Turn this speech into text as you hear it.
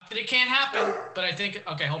It can't happen, but I think,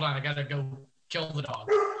 okay, hold on. I got to go kill the dog.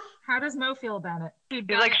 How does Mo feel about it? He's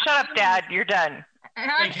like, shut up, Dad. You're done.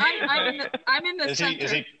 I'm in the center.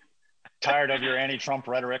 Is he tired of your anti-Trump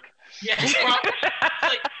rhetoric? Yeah,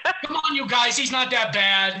 like, come on, you guys. He's not that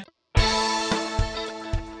bad.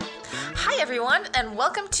 Hi, everyone, and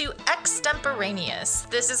welcome to Extemporaneous.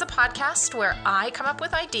 This is a podcast where I come up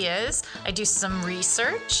with ideas, I do some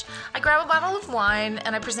research, I grab a bottle of wine,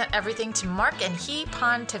 and I present everything to Mark, and he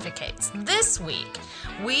pontificates. This week,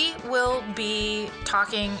 we will be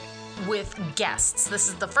talking with guests. This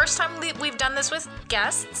is the first time we've done this with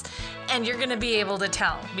guests, and you're going to be able to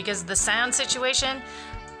tell because the sound situation,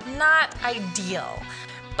 not ideal.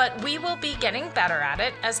 But we will be getting better at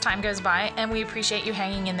it as time goes by, and we appreciate you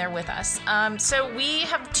hanging in there with us. So we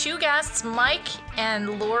have two guests, Mike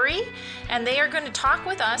and Lori, and they are going to talk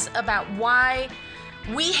with us about why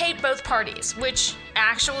we hate both parties, which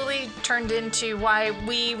actually turned into why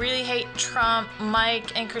we really hate Trump.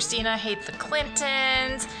 Mike and Christina hate the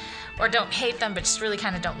Clintons, or don't hate them, but just really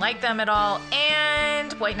kind of don't like them at all,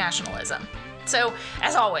 and white nationalism. So,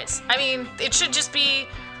 as always, I mean, it should just be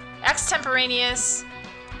extemporaneous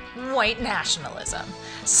white nationalism.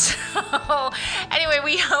 So anyway,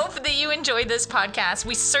 we hope that you enjoyed this podcast.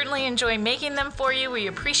 We certainly enjoy making them for you. We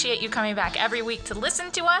appreciate you coming back every week to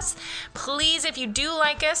listen to us. Please, if you do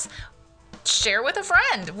like us, share with a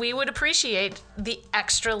friend. We would appreciate the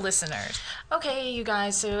extra listeners. Okay, you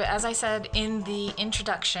guys, so as I said in the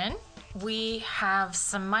introduction, we have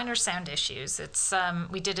some minor sound issues. It's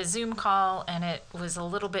we did a Zoom call and it was a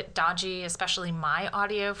little bit dodgy, especially my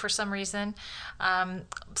audio for some reason.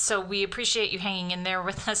 So we appreciate you hanging in there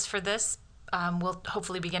with us for this. We'll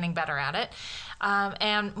hopefully be getting better at it.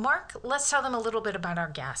 And Mark, let's tell them a little bit about our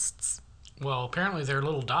guests. Well, apparently they're a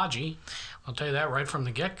little dodgy. I'll tell you that right from the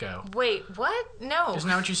get-go. Wait, what? No. Isn't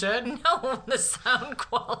that what you said? No, the sound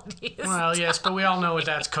quality is Well, yes, but we all know what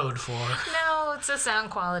that's code for. No, it's the sound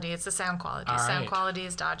quality. It's the sound quality. All sound right. quality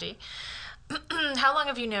is dodgy. How long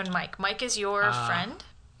have you known Mike? Mike is your friend?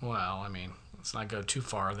 Well, I mean, let's not go too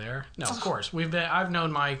far there. No, of course. I've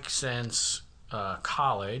known Mike since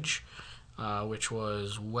college, which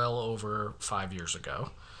was well over 5 years ago.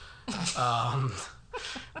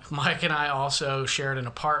 Mike and I also shared an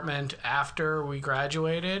apartment after we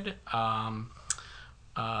graduated.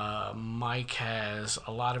 Mike has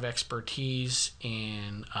a lot of expertise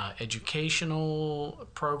in educational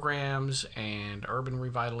programs and urban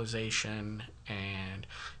revitalization, and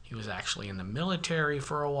he was actually in the military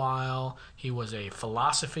for a while. He was a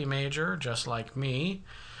philosophy major, just like me.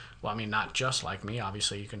 Well, I mean, not just like me.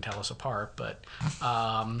 Obviously, you can tell us apart, but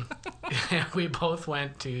we both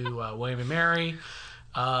went to William & Mary,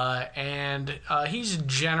 and he's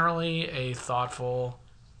generally a thoughtful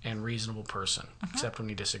and reasonable person, except when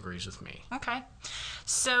he disagrees with me. Okay.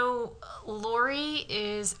 So Lori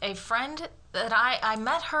is a friend that I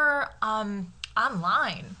met her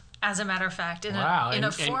online, as a matter of fact, in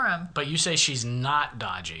a forum. But you say she's not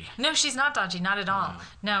dodgy. No, she's not dodgy, not at all.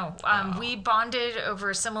 No, we bonded over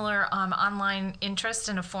a similar online interest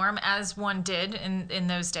in a forum, as one did in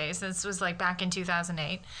those days. This was like back in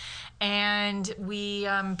 2008. And we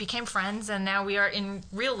became friends, and now we are in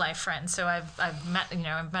real life friends. So I've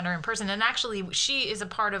met her in person, and actually she is a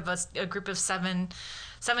part of a group of seven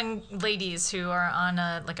ladies who are on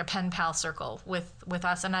a pen pal circle with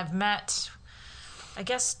us, and I've met, I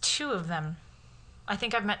guess, two of them. I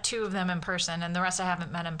think I've met two of them in person, and the rest I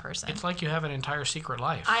haven't met in person. It's like you have an entire secret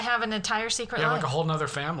life. I have an entire secret life. You have like a whole nother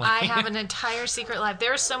family. I have an entire secret life.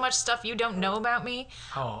 There's so much stuff you don't know about me.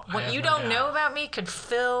 Oh, what you don't know about me could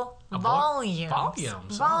fill volumes.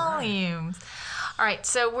 Volumes. All right,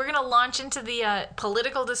 so we're going to launch into the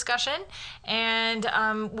political discussion, and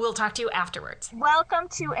we'll talk to you afterwards. Welcome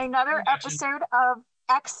to another episode of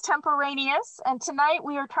Extemporaneous, and tonight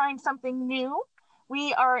we are trying something new.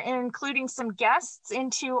 We are including some guests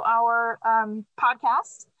into our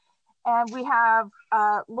podcast, and we have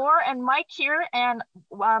Laura and Mike here. And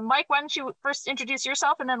Mike, why don't you first introduce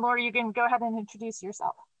yourself, and then Laura, you can go ahead and introduce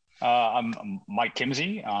yourself. I'm Mike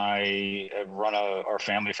Kimsey. I have run our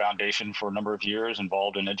family foundation for a number of years,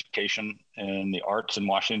 involved in education and the arts in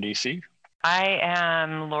Washington, D.C. I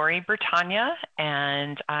am Lori Britannia,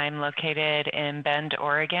 and I'm located in Bend,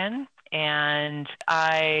 Oregon. And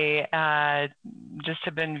I just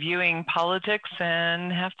have been viewing politics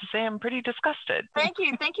and have to say I'm pretty disgusted. Thank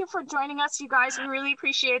you. Thank you for joining us, you guys. We really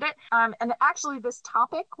appreciate it. And actually, this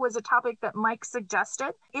topic was a topic that Mike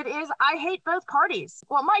suggested. It is, I hate both parties.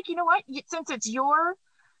 Well, Mike, you know what? Since it's your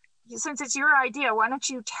idea, why don't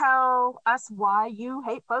you tell us why you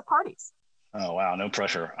hate both parties? Oh, wow. No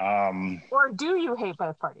pressure. Or do you hate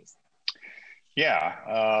both parties?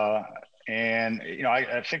 Yeah. And,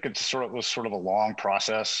 I think it was sort of a long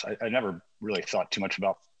process. I never really thought too much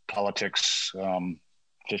about politics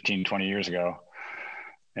 15, 20 years ago.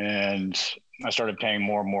 And I started paying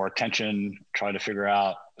more and more attention, trying to figure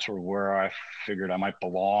out sort of where I figured I might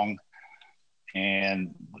belong.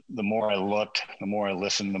 And the more I looked, the more I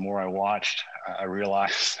listened, the more I watched, I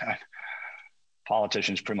realized that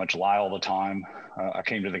politicians pretty much lie all the time. I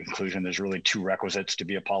came to the conclusion there's really two requisites to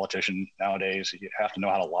be a politician nowadays. You have to know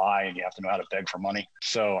how to lie and you have to know how to beg for money.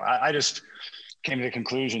 So I just came to the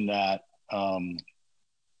conclusion that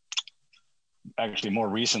actually more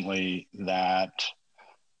recently that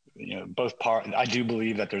I do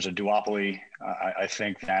believe that there's a duopoly. I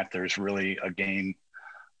think that there's really a game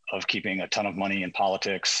of keeping a ton of money in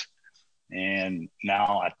politics. And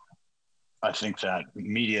now I think that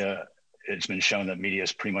it's been shown that media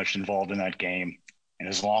is pretty much involved in that game. And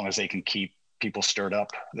as long as they can keep people stirred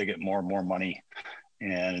up, they get more and more money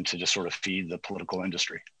and to just sort of feed the political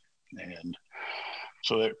industry. And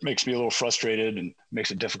so that makes me a little frustrated and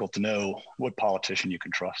makes it difficult to know what politician you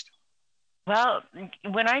can trust. Well,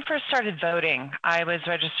 when I first started voting, I was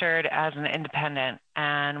registered as an independent.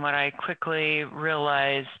 And what I quickly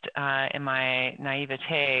realized in my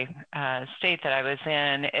naivete state that I was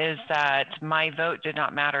in is that my vote did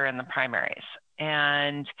not matter in the primaries.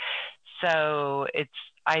 And so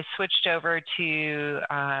I switched over to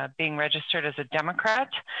being registered as a Democrat,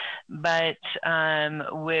 but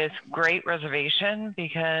with great reservation,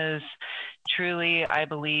 because truly I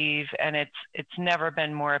believe, and it's never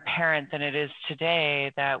been more apparent than it is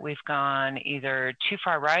today, that we've gone either too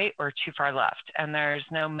far right or too far left, and there's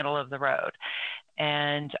no middle of the road.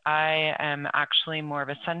 And I am actually more of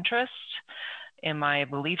a centrist in my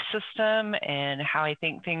belief system and how I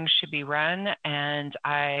think things should be run. And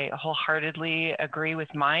I wholeheartedly agree with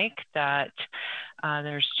Mike that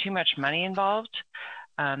there's too much money involved.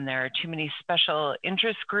 There are too many special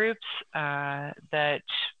interest groups that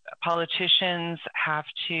politicians have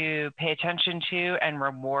to pay attention to and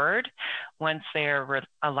reward once they are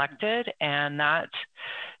elected. And that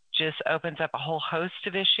just opens up a whole host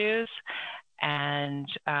of issues. And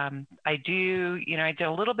I did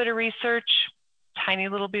a little bit of research, tiny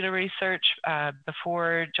little bit of research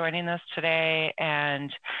before joining this today.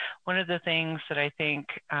 And one of the things that I think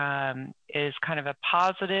is kind of a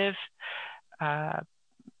positive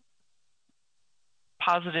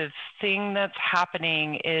thing that's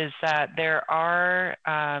happening is that there are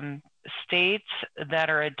states that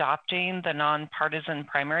are adopting the nonpartisan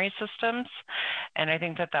primary systems. And I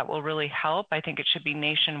think that will really help. I think it should be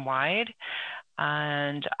nationwide.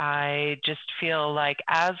 And I just feel like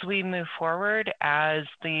as we move forward, as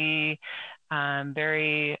the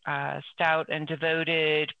very stout and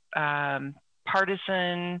devoted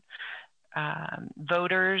partisan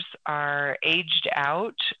voters are aged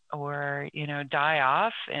out or, die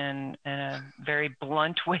off in a very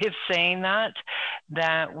blunt way of saying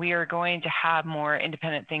that we are going to have more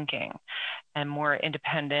independent thinking and more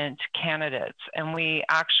independent candidates. And we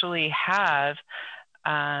actually have,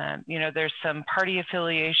 there's some party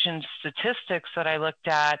affiliation statistics that I looked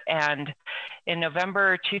at, and in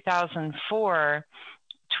November 2004,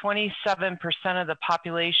 27% of the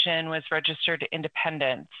population was registered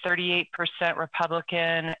independent, 38%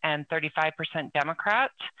 Republican, and 35%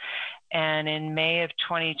 Democrat. And in May of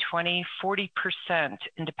 2020, 40%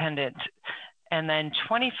 independent, and then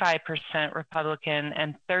 25% Republican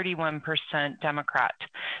and 31% Democrat.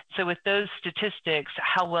 So with those statistics,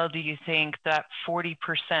 how well do you think that 40%,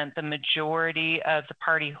 the majority of the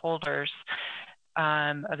party holders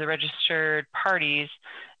of the registered parties,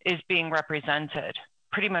 is being represented?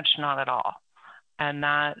 Pretty much not at all. And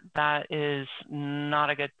that is not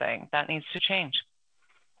a good thing. That needs to change.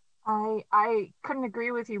 I couldn't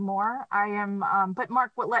agree with you more. I am, but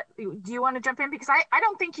Mark, do you want to jump in? Because I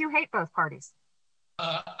don't think you hate both parties.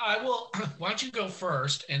 I will. Why don't you go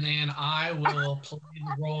first, and then I will play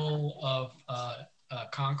the role of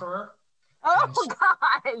conqueror. Oh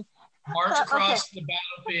God! March across the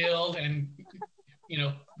battlefield and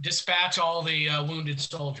dispatch all the wounded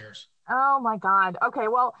soldiers. Oh my God. Okay.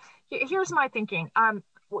 Well, here's my thinking.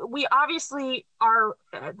 We obviously are,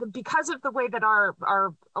 because of the way that our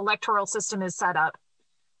electoral system is set up,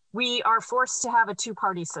 we are forced to have a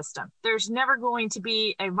two-party system. There's never going to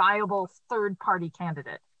be a viable third-party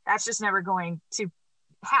candidate. That's just never going to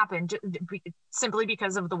happen, simply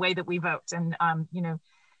because of the way that we vote and,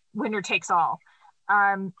 winner takes all.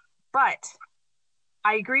 But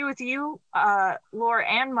I agree with you, Laura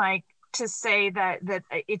and Mike, to say that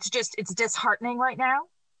it's disheartening right now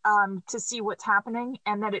to see what's happening,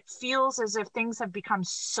 and that it feels as if things have become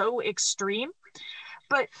so extreme.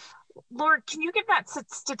 But Lord, can you give that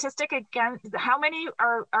statistic again? How many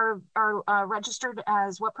are registered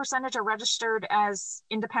as, what percentage are registered as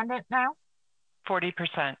independent now?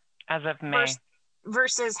 40% as of May.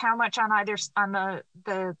 Versus how much on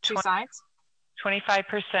the two sides?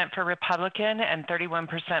 25% for Republican and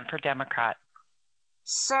 31% for Democrat.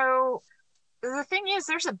 So the thing is,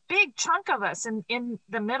 there's a big chunk of us in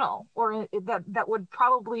the middle, or that would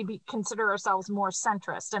probably consider ourselves more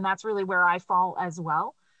centrist, and that's really where I fall as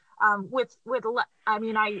well. I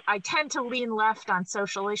tend to lean left on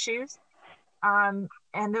social issues, and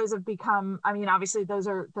those have become. I mean, obviously, those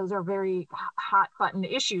are very hot button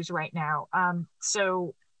issues right now.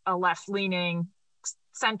 So a left leaning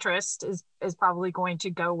centrist is probably going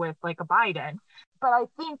to go with like a Biden, but I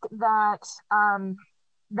think that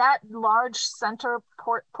that large center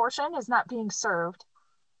portion is not being served.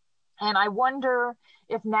 And I wonder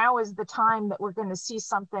if now is the time that we're going to see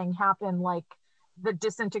something happen like the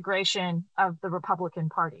disintegration of the Republican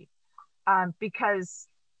Party. Because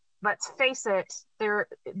let's face it,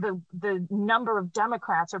 the number of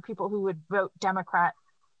Democrats or people who would vote Democrat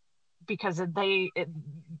because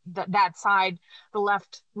that side, the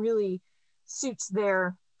left, really suits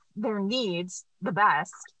their needs the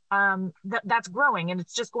best. That's growing, and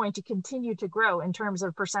it's just going to continue to grow in terms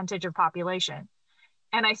of percentage of population.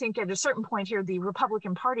 And I think at a certain point here, the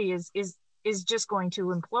Republican Party is just going to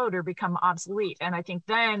implode or become obsolete. And I think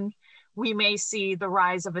then we may see the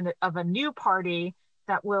rise of a new party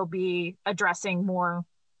that will be addressing more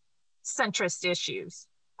centrist issues.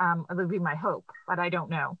 It would be my hope, but I don't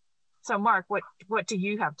know. So Mark, what do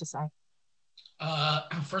you have to say?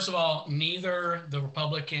 First of all, neither the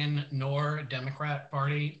Republican nor Democrat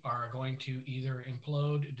Party are going to either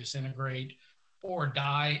implode, disintegrate, or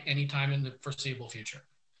die anytime in the foreseeable future.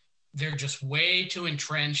 They're just way too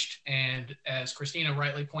entrenched. And as Christina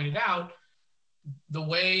rightly pointed out, the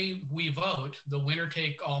way we vote, the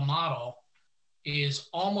winner-take-all model, is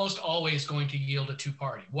almost always going to yield a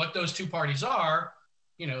two-party. What those two parties are,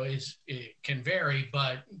 it can vary,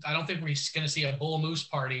 but I don't think we're going to see a bull moose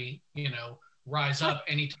party, rise up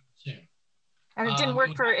anytime soon. And it didn't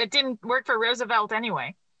work for Roosevelt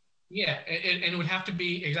anyway. Yeah, and it would have to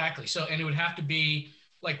be exactly so, and it would have to be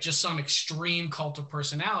like just some extreme cult of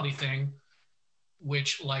personality thing,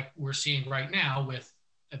 which like we're seeing right now with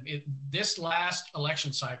this last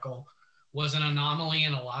election cycle was an anomaly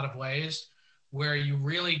in a lot of ways, where you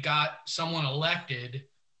really got someone elected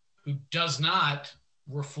who does not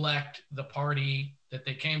reflect the party that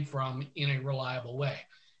they came from in a reliable way.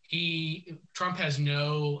 Trump has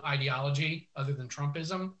no ideology other than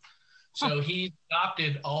Trumpism. So he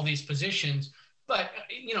adopted all these positions, but,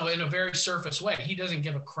 in a very surface way. He doesn't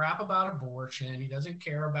give a crap about abortion. He doesn't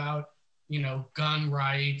care about, gun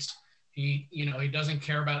rights. He doesn't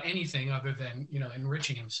care about anything other than,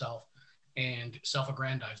 enriching himself and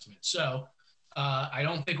self-aggrandizement. So I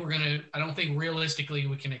don't think realistically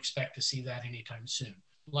we can expect to see that anytime soon.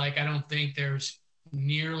 Like, I don't think there's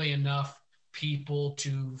nearly enough people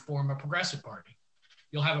to form a progressive party.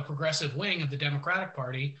 You'll have a progressive wing of the Democratic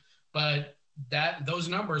Party, but those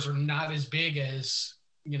numbers are not as big as,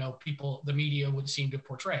 the media would seem to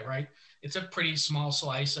portray, right? It's a pretty small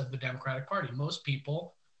slice of the Democratic Party. Most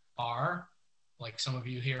people are, like some of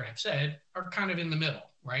you here have said, are kind of in the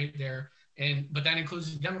middle, right? But that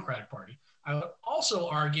includes the Democratic Party. I would also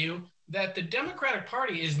argue that the Democratic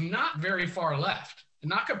Party is not very far left,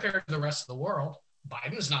 not compared to the rest of the world.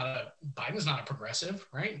 Biden's not a progressive,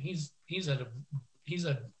 right? He's a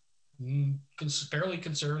fairly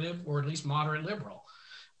conservative, or at least moderate liberal.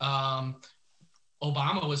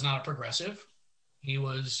 Obama was not a progressive. He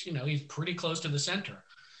was, he's pretty close to the center.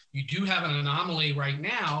 You do have an anomaly right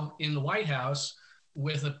now in the White House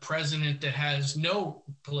with a president that has no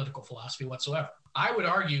political philosophy whatsoever. I would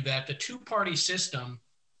argue that the two-party system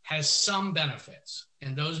has some benefits,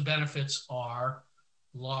 and those benefits are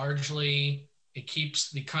largely it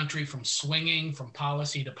keeps the country from swinging from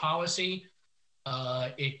policy to policy.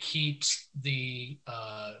 It keeps the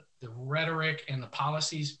rhetoric and the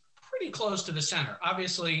policies pretty close to the center.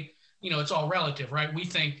 Obviously, it's all relative, right? We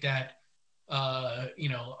think that,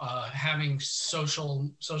 having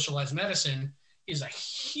socialized medicine is a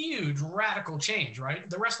huge radical change, right?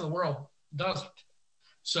 The rest of the world doesn't.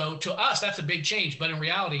 So to us, that's a big change, but in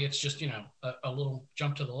reality, it's just, a little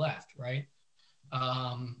jump to the left, right?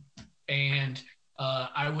 I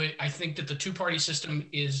think that the two-party system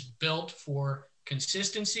is built for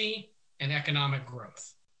consistency and economic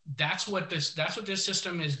growth. That's what this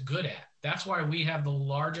system is good at. That's why we have the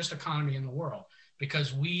largest economy in the world,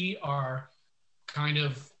 because we are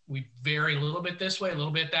we vary a little bit this way, a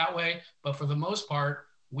little bit that way, but for the most part,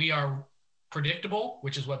 we are predictable,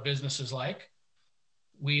 which is what business is like.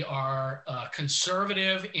 We are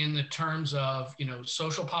conservative in the terms of,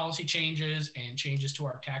 social policy changes and changes to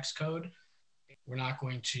our tax code. We're not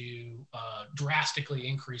going to drastically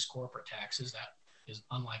increase corporate taxes. That is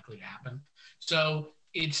unlikely to happen. So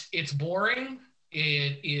it's boring.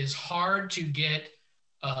 It is hard to get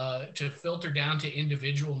to filter down to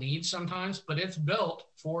individual needs sometimes, but it's built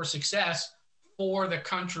for success for the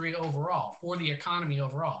country overall, for the economy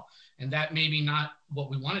overall. And that may be not what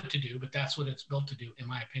we want it to do, but that's what it's built to do, in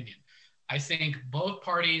my opinion. I think both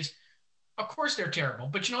parties, of course they're terrible,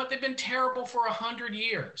 but you know what? They've been terrible for 100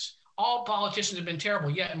 years. All politicians have been terrible.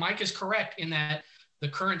 Yeah, Mike is correct in that the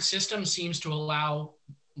current system seems to allow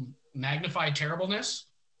magnified terribleness,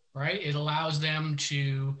 right? It allows them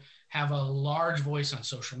to have a large voice on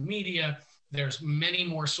social media. There's many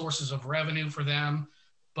more sources of revenue for them.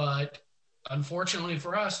 But unfortunately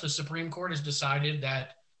for us, the Supreme Court has decided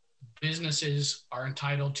that businesses are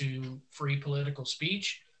entitled to free political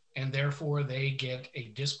speech, and therefore they get a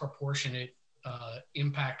disproportionate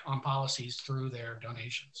impact on policies through their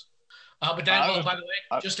donations. But that, by the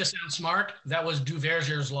way, just to sound smart, that was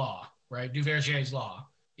Duverger's law, right? Duverger's law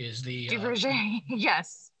is the Duverger,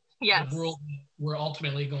 yes. The rule. We're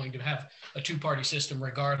ultimately going to have a two-party system,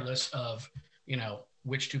 regardless of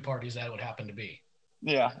which two parties that would happen to be.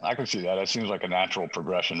 Yeah, I can see that. It seems like a natural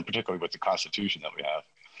progression, particularly with the Constitution that we have.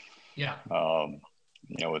 Yeah.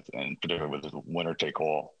 And particularly with the winner take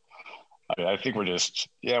all. I think we're just,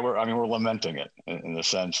 we're lamenting it in the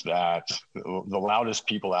sense that the loudest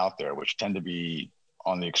people out there, which tend to be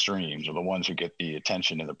on the extremes, are the ones who get the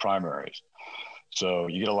attention in the primaries. So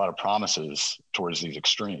you get a lot of promises towards these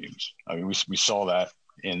extremes. I mean, we saw that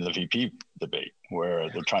in the VP debate, where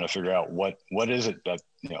they're trying to figure out what is it that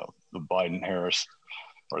the Biden-Harris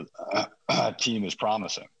or team is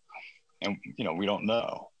promising, and we don't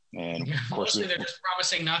know. And of course, mostly they're just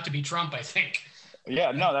promising not to be Trump, I think.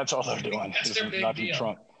 Yeah, no, that's all they're doing. That's their big not deal. Be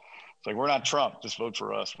Trump. It's like, we're not Trump. Just vote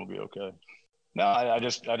for us. We'll be okay. No, I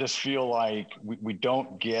just feel like we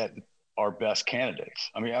don't get our best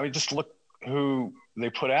candidates. I mean, just look who they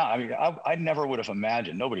put out. I mean, I never would have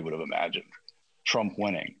imagined, nobody would have imagined Trump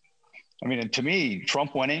winning. I mean, and to me,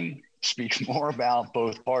 Trump winning speaks more about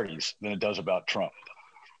both parties than it does about Trump.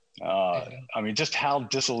 I mean, just how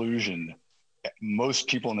disillusioned most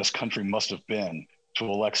people in this country must have been to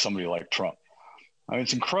elect somebody like Trump. I mean,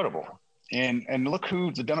 it's incredible. And look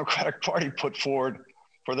who the Democratic Party put forward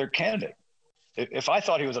for their candidate. If I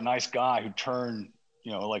thought he was a nice guy who turned,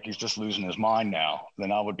 like he's just losing his mind now,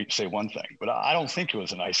 then I would say one thing. But I don't think he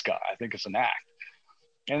was a nice guy. I think it's an act.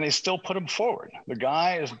 And they still put him forward. The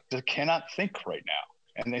guy cannot think right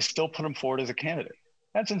now, and they still put him forward as a candidate.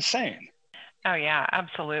 That's insane. Oh yeah,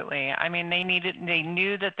 absolutely. I mean, they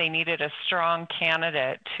knew that they needed a strong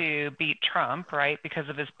candidate to beat Trump, right? Because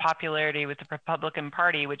of his popularity with the Republican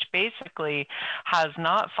Party, which basically has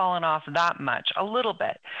not fallen off that much, a little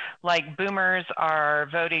bit. Like boomers are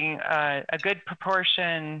voting a good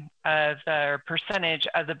proportion of the percentage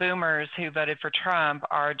of the boomers who voted for Trump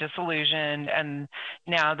are disillusioned, and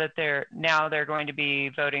now they're going to be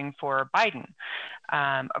voting for Biden,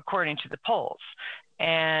 according to the polls.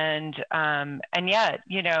 And yet,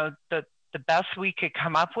 the best we could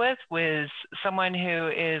come up with was someone who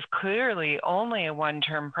is clearly only a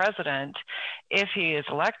one-term president if he is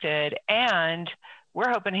elected, and we're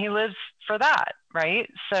hoping he lives for that, right?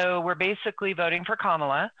 So we're basically voting for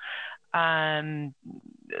Kamala.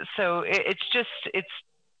 So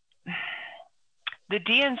the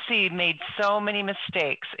DNC made so many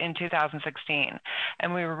mistakes in 2016,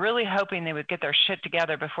 and we were really hoping they would get their shit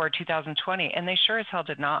together before 2020, and they sure as hell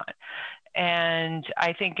did not. And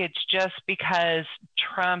I think it's just because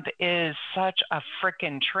Trump is such a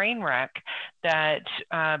frickin' train wreck that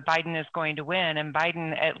Biden is going to win, and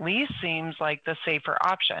Biden at least seems like the safer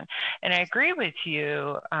option. And I agree with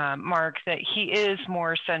you, Mark, that he is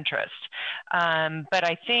more centrist. But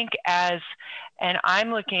I think and I'm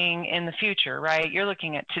looking in the future, right? You're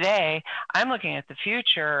looking at today, I'm looking at the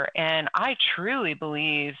future, and I truly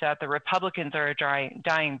believe that the Republicans are a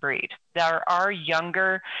dying breed. There are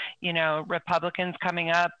younger, Republicans coming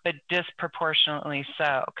up, but disproportionately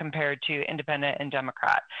so compared to independent and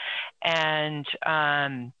Democrat. And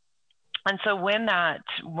so when that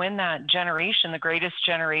generation, the greatest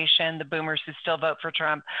generation, the boomers who still vote for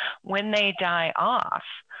Trump, when they die off,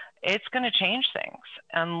 it's going to change things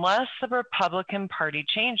unless the Republican Party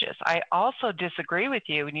changes. I also disagree with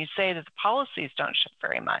you when you say that the policies don't shift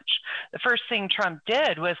very much. The first thing Trump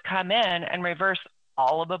did was come in and reverse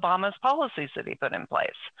all of Obama's policies that he put in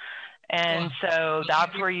place. And so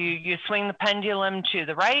that's where you swing the pendulum to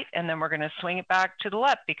the right, and then we're going to swing it back to the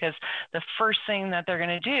left, because the first thing that they're going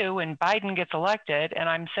to do when Biden gets elected, and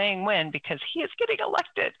I'm saying when because he is getting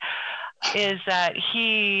elected, is that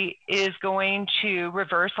he is going to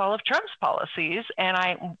reverse all of Trump's policies. And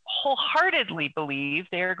I wholeheartedly believe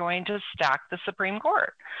they're going to stack the Supreme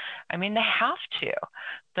Court. I mean, they have to.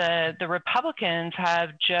 The Republicans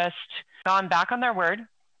have just gone back on their word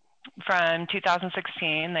from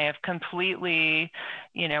 2016. They have completely,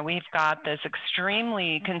 we've got this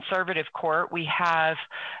extremely conservative court. We have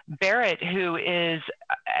Barrett, who is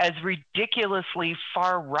as ridiculously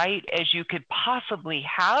far right as you could possibly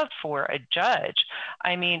have for a judge.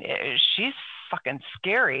 I mean, she's fucking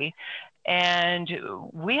scary. And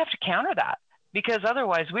we have to counter that, because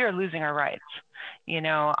otherwise we are losing our rights.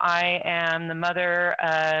 I am the mother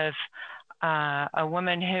of a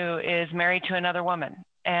woman who is married to another woman.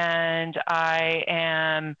 And I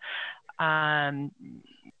am, I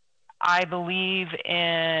believe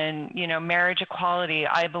in, marriage equality.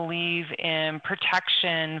 I believe in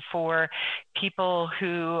protection for people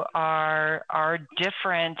who are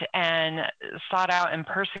different and sought out and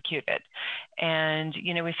persecuted. And,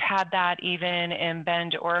 we've had that even in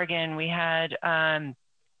Bend, Oregon. We had,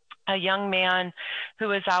 a young man who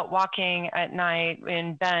was out walking at night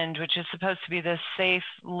in Bend, which is supposed to be this safe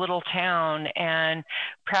little town, and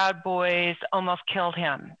Proud Boys almost killed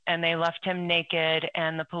him, and they left him naked,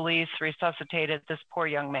 and the police resuscitated this poor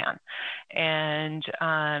young man. And,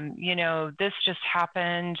 this just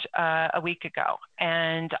happened a week ago,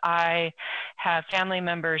 and I have family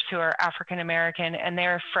members who are African American, and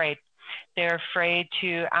they're afraid. They're afraid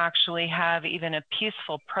to actually have even a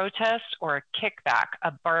peaceful protest or a kickback,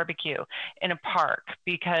 a barbecue in a park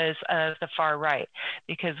because of the far right.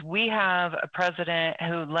 Because we have a president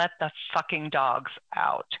who let the fucking dogs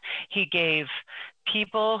out. He gave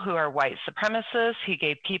people who are white supremacists. He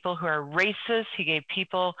gave people who are racist. He gave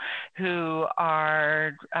people who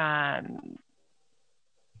are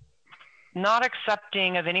not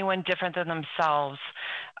accepting of anyone different than themselves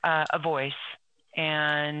a voice.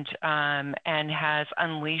 And has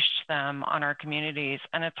unleashed them on our communities,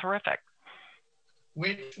 and it's horrific.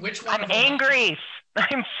 Which one? I'm angry.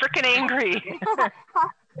 I'm freaking angry.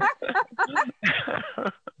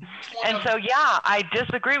 And so, yeah, I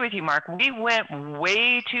disagree with you, Mark. We went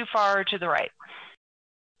way too far to the right.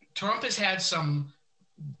 Trump has had some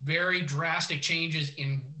very drastic changes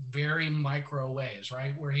in very micro ways,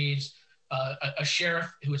 right? Where he's a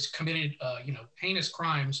sheriff who has committed, heinous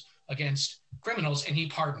crimes against criminals, and he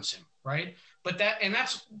pardons him, right? But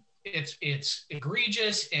it's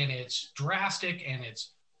egregious, and it's drastic, and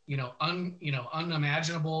it's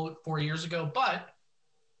unimaginable 4 years ago, but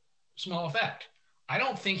small effect. I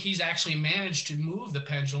don't think he's actually managed to move the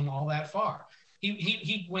pendulum all that far.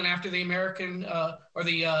 He went after the American or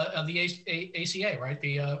the ACA, right?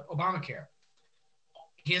 The Obamacare.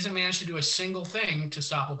 He hasn't managed to do a single thing to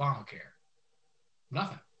stop Obamacare.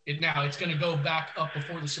 Nothing. Now it's going to go back up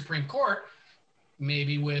before the Supreme Court,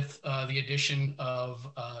 maybe with the addition of,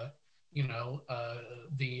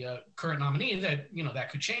 the current nominee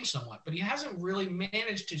that could change somewhat. But he hasn't really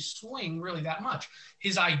managed to swing really that much.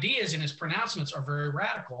 His ideas and his pronouncements are very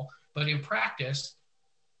radical, but in practice,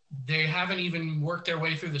 they haven't even worked their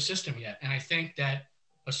way through the system yet. And I think that,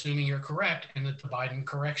 assuming you're correct and that the Biden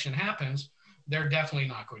correction happens, they're definitely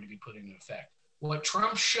not going to be put into effect. What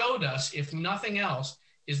Trump showed us, if nothing else,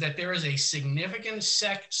 is that there is a significant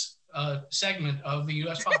segment of the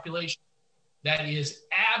U.S. population that is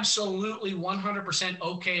absolutely 100%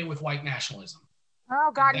 okay with white nationalism.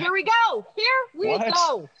 Oh, God, here we go. Here we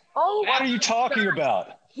go. Oh, what are you talking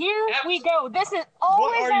about? Here we go. This is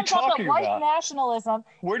always ends up at white nationalism.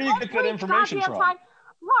 Where do you get that information from?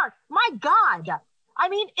 Mark, my God. I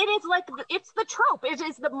mean, it is like, it's the trope. It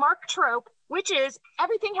is the Mark trope, which is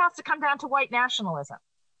everything has to come down to white nationalism.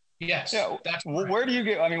 Yes. Yeah. Where do you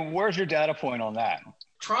get, where's your data point on that?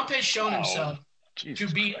 Trump has shown himself to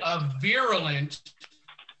be a virulent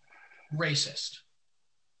racist.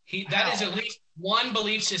 That is at least one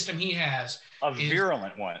belief system he has.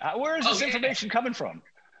 Virulent one. Where is this information coming from?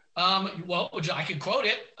 Well, I could quote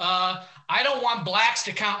it. I don't want blacks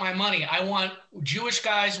to count my money. I want Jewish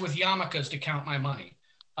guys with yarmulkes to count my money.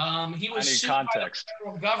 He was sued by the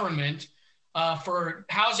federal government for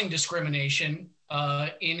housing discrimination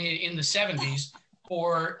in the 70s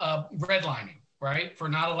for redlining, right? For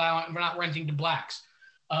not renting to blacks.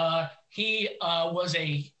 He was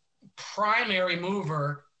a primary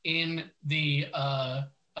mover in the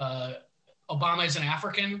Obama is an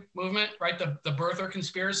African movement, right? The birther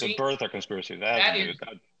conspiracy. The birther conspiracy. That is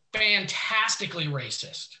fantastically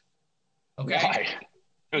racist. Okay. Why?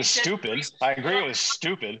 It was stupid. I agree. It was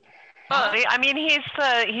stupid. Well, I mean,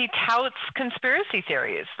 he touts conspiracy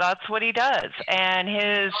theories. That's what he does, and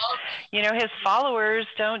his followers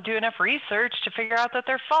don't do enough research to figure out that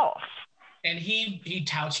they're false. And he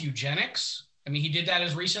touts eugenics. I mean, he did that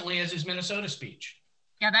as recently as his Minnesota speech.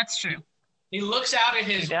 Yeah, that's true. He looks out at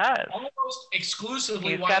his almost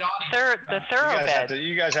exclusively white audience. The thoroughbred.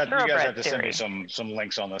 You guys have to send me some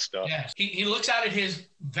links on this stuff. Yes. He looks out at his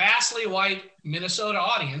vastly white Minnesota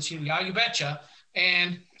audience, you betcha,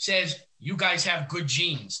 and says, you guys have good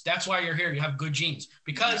genes. That's why you're here. You have good genes.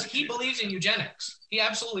 Because he believes in eugenics. He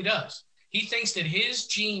absolutely does. He thinks that his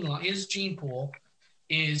gene pool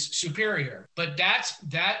is superior. But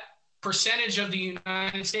that percentage of the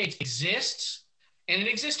United States exists, and it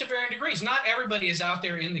exists to varying degrees. Not everybody is out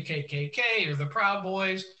there in the KKK or the Proud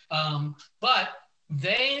Boys, but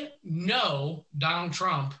they know Donald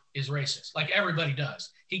Trump is racist, like everybody does.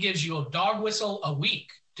 He gives you a dog whistle a week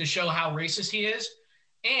to show how racist he is.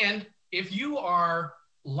 And if you are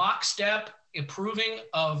lockstep approving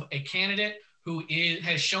of a candidate who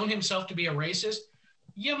has shown himself to be a racist,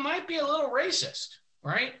 you might be a little racist,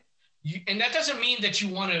 right? And that doesn't mean that you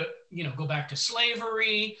want to, go back to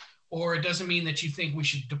slavery, or it doesn't mean that you think we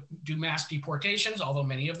should do mass deportations, although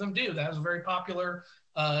many of them do. That was a very popular,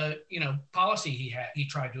 policy he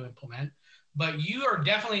tried to implement. But you are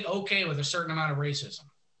definitely okay with a certain amount of racism.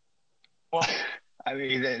 Well, I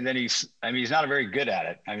mean, then he's not very good at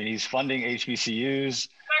it. I mean, he's funding HBCUs.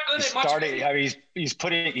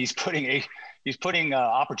 He's putting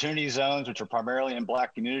opportunity zones, which are primarily in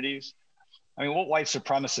Black communities. I mean, what white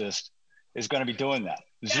supremacist is going to be doing that?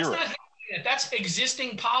 Zero. That's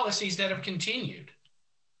existing policies that have continued.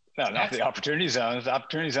 No, not the opportunity zones. The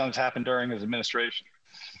opportunity zones happened during his administration.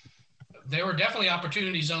 There were definitely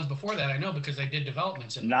opportunity zones before that. I know, because they did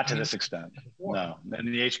developments. Not to this extent. Before. No, and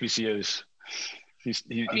the HBCUs.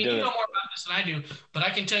 You know more about this than I do, but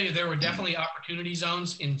I can tell you there were definitely opportunity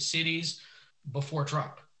zones in cities before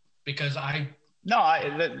Trump. Because I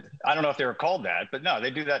don't know if they were called that, but no,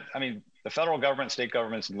 they do that. I mean, the federal government, state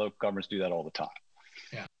governments, and local governments do that all the time.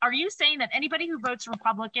 Yeah. Are you saying that anybody who votes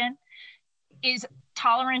Republican is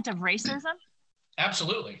tolerant of racism?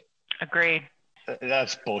 Absolutely. Agreed.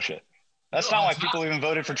 That's bullshit. That's not why people even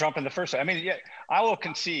voted for Trump in the first place. I mean, yeah, I will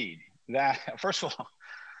concede that, first of all,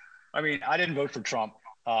 I mean, I didn't vote for Trump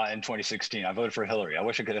in 2016. I voted for Hillary. I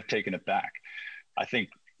wish I could have taken it back. I think,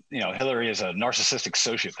 Hillary is a narcissistic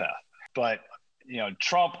sociopath. But,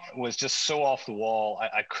 Trump was just so off the wall.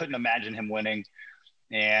 I couldn't imagine him winning.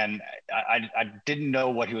 And I didn't know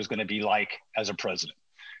what he was going to be like as a president.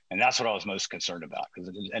 And that's what I was most concerned about.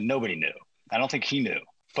 And nobody knew. I don't think he knew.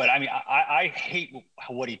 But I mean, I hate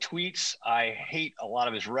what he tweets. I hate a lot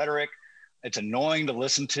of his rhetoric. It's annoying to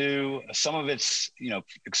listen to. Some of it's,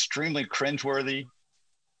 extremely cringeworthy.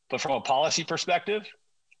 But from a policy perspective,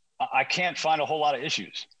 I can't find a whole lot of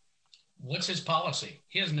issues. What's his policy?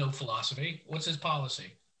 He has no philosophy. What's his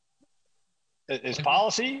policy? His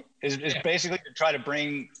policy is basically to try to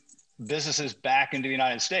bring businesses back into the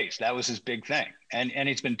United States. That was his big thing. And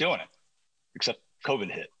he's been doing it, except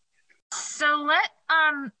COVID hit. So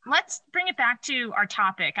let's bring it back to our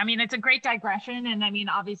topic. I mean, it's a great digression. And I mean,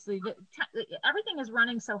 obviously, everything is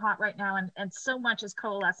running so hot right now, and so much is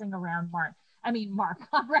coalescing around Mark.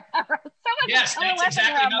 Yes, that's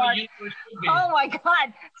exactly how you would be. Oh my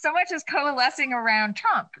God, so much is coalescing around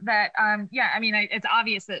Trump that, I mean, it's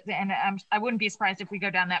obvious that, and I wouldn't be surprised if we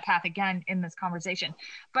go down that path again in this conversation.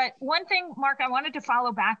 But one thing, Mark, I wanted to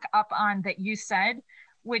follow back up on that you said,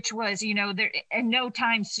 which was, there in no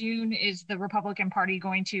time soon is the Republican Party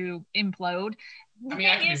going to implode. I mean,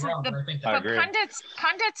 I can be wrong, but I think that. But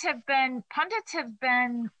pundits have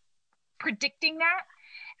been predicting that.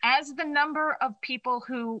 As the number of people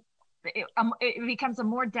who it becomes a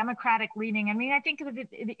more democratic leaning. I mean, I think that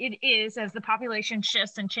it is, as the population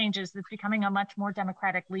shifts and changes, it's becoming a much more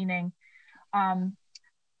democratic leaning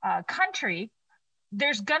country.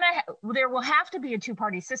 There will have to be a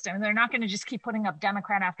two-party system, and they're not going to just keep putting up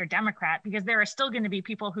Democrat after Democrat, because there are still going to be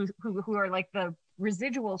people who are like the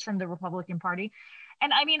residuals from the Republican Party.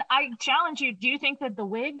 And I mean, I challenge you, do you think that the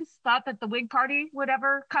Whigs thought that the Whig Party would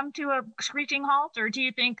ever come to a screeching halt? Or do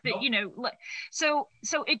you think that, nope. So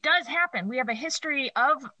it does happen. We have a history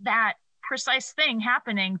of that precise thing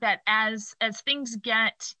happening, that as things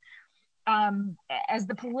get, as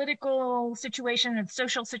the political situation and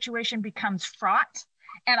social situation becomes fraught,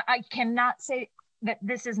 and I cannot say that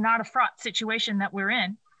this is not a fraught situation that we're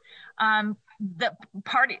in, the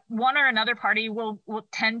party, one or another party will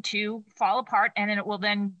tend to fall apart, and it will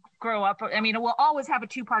then grow up. I mean, it will always have a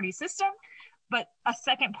two-party system, but a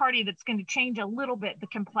second party that's going to change a little bit the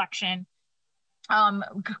complexion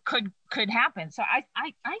could happen. So I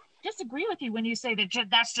disagree with you when you say that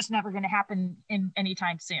that's just never going to happen in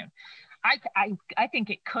anytime soon. I think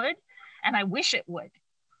it could, and I wish it would,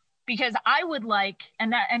 because I would like,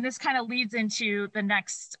 and this kind of leads into the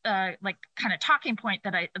next like kind of talking point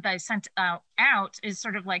that I sent out is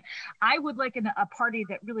sort of like, I would like a party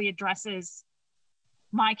that really addresses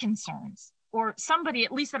my concerns, or somebody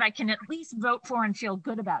at least that I can at least vote for and feel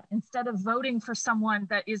good about, instead of voting for someone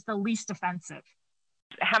that is the least offensive.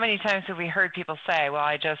 How many times have we heard people say, well,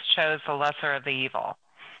 I just chose the lesser of the evil?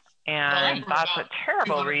 And that's a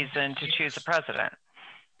terrible reason to choose a president.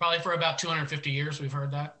 Probably for about 250 years, we've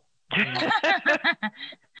heard that.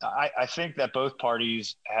 I think that both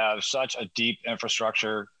parties have such a deep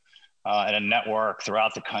infrastructure and a network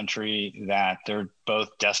throughout the country that they're both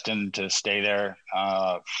destined to stay there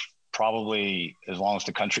probably as long as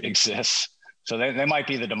the country exists. So they might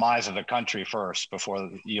be the demise of the country first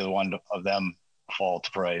before either one of them fall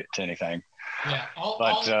to prey to anything. Yeah,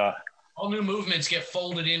 all new movements get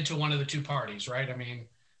folded into one of the two parties, right? I mean,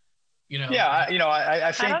 Yeah,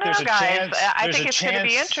 I think there's a chance. I think it's going to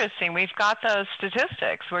be interesting. We've got those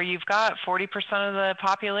statistics where you've got 40% of the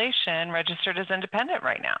population registered as independent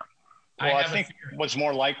right now. Well, I think what's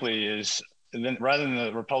more likely is, rather than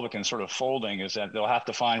the Republicans sort of folding, is that they'll have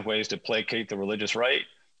to find ways to placate the religious right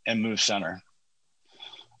and move center.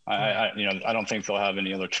 I don't think they'll have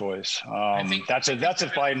any other choice. That's if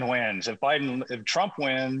Biden wins. If Trump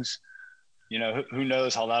wins, who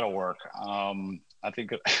knows how that'll work. I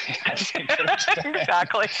think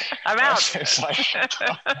exactly. I'm out.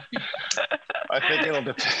 I think it'll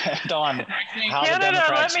depend on how the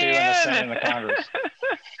Democrats do in the Senate and the Congress.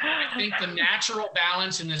 I think the natural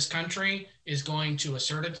balance in this country is going to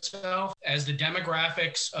assert itself as the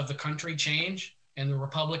demographics of the country change and the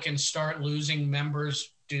Republicans start losing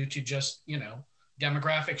members due to just,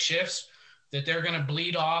 demographic shifts, that they're going to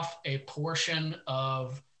bleed off a portion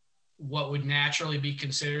of what would naturally be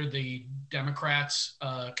considered the Democrats'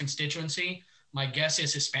 constituency. My guess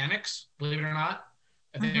is Hispanics, believe it or not.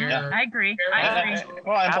 I agree.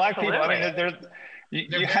 Well, and Black people, they're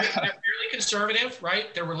fairly conservative,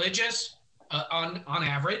 right? They're religious on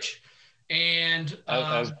average. And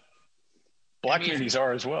as Black communities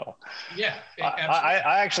are as well. Yeah.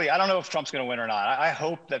 I don't know if Trump's going to win or not. I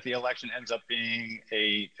hope that the election ends up being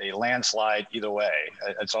a landslide either way.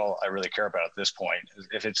 That's all I really care about at this point.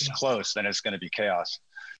 If it's close, then it's going to be chaos.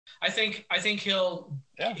 I think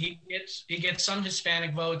he gets some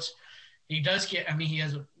Hispanic votes. He does get, he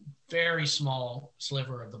has a very small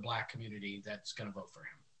sliver of the Black community that's going to vote for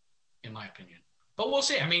him, in my opinion. But we'll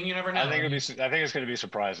see. You never know. I think it's going to be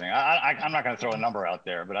surprising. I'm not going to throw a number out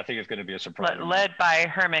there, but I think it's going to be a surprise. Led by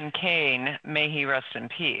Herman Cain, may he rest in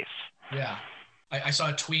peace. Yeah. I saw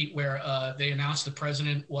a tweet where they announced the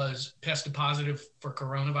president was tested positive for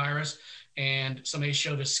coronavirus, and somebody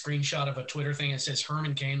showed a screenshot of a Twitter thing that says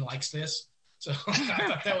Herman Cain likes this. So I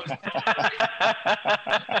thought that was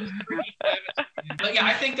but yeah,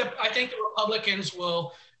 I think the Republicans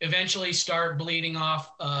will eventually start bleeding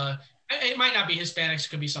off. It might not be Hispanics, it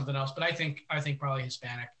could be something else, but I think probably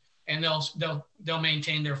Hispanic, and they'll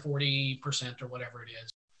maintain their 40% or whatever it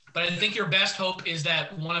is. But I think your best hope is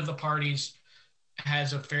that one of the parties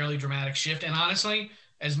has a fairly dramatic shift. And honestly,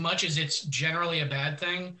 as much as it's generally a bad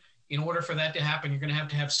thing, in order for that to happen, you're going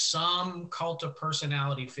to have some cult of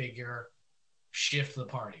personality figure shift the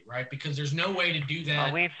party, right? Because there's no way to do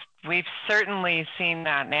that. Well, we've certainly seen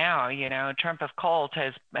that now. Trump of cult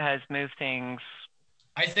has moved things.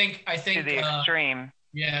 I think to the extreme.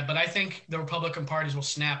 Yeah, but I think the Republican parties will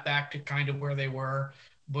snap back to kind of where they were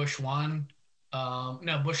Bush 1,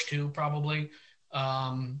 Bush 2 probably,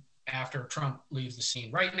 after Trump leaves the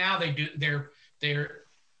scene. Right now they're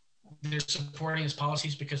supporting his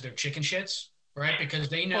policies because they're chicken shits, right? Because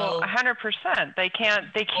they know 100%. They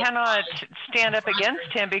cannot stand up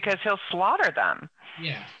against him because he'll slaughter them.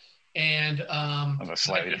 Yeah. And I have a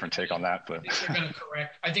slightly different take on that, but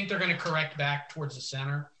I think they're going to correct back towards the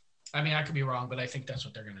center. I could be wrong, but I think that's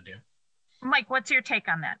what they're going to do. Mike, what's your take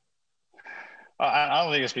on that? I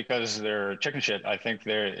don't think it's because they're chicken shit. I think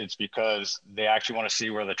it's because they actually want to see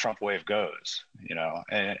where the Trump wave goes,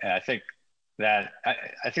 and I think that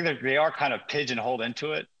I think they are kind of pigeonholed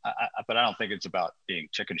into it, but I don't think it's about being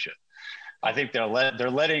chicken shit. I think they're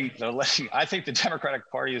letting. I think the Democratic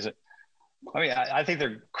Party is. I think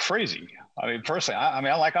they're crazy. Personally,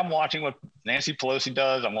 I'm watching what Nancy Pelosi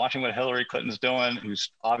does. I'm watching what Hillary Clinton's doing, who's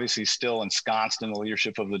obviously still ensconced in the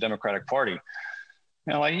leadership of the Democratic Party.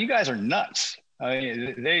 You guys are nuts.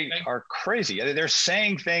 They are crazy. They're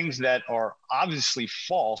saying things that are obviously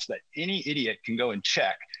false that any idiot can go and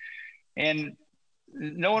check. And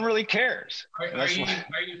no one really cares.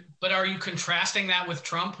 Are you contrasting that with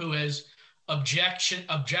Trump, who has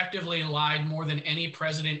objectively lied more than any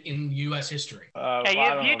president in U.S. history?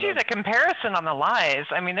 You do the comparison on the lies.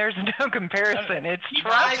 I mean, there's no comparison. It's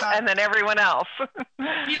Trump and then everyone else.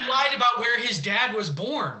 He lied about where his dad was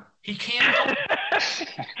born. He can't help it.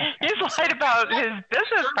 He's lied about his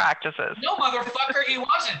business practices. No, motherfucker, he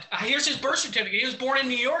wasn't. Here's his birth certificate. He was born in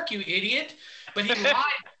New York, you idiot. But he lied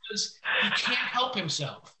because he can't help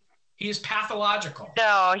himself. He is pathological.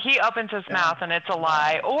 No, he opens his mouth and it's a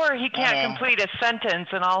lie. Or he can't complete a sentence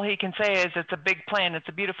and all he can say is it's a big plan, it's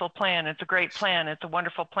a beautiful plan, it's a great plan, it's a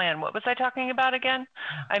wonderful plan. What was I talking about again?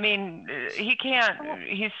 I mean, he can't.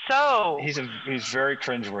 He's very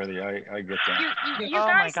cringeworthy. I get that. You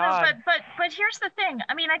guys know, but here's the thing.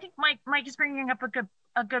 I mean, I think Mike is bringing up a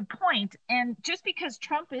good point. And just because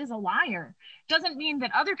Trump is a liar doesn't mean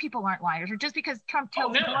that other people aren't liars, or just because Trump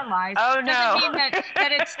tells more lies doesn't mean that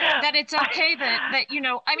it's okay that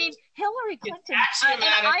I mean, Hillary Clinton.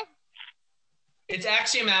 It's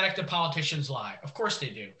axiomatic that politicians lie. Of course they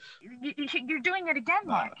do. You're doing it again,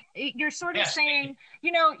 Mark. You're sort of saying,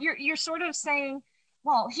 you're sort of saying,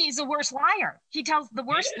 well, he's a worse liar. He tells the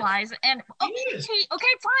worst lies, and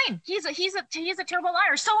fine. He's a terrible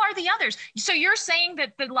liar. So are the others. So you're saying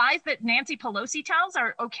that the lies that Nancy Pelosi tells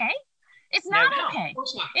are okay? It's not okay. Of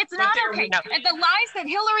course not. It's not okay. And the lies that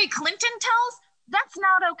Hillary Clinton tells, that's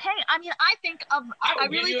not okay. I mean, I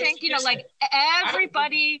really think like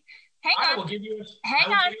everybody. Hang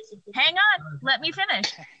on. Let me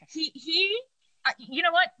finish. He you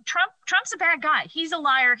know what? Trump's a bad guy. He's a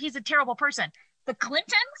liar. He's a terrible person. The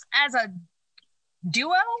Clintons as a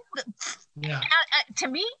duo, to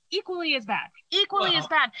me, equally as bad. As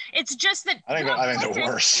bad. It's just that I think the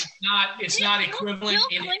worst. It's not equivalent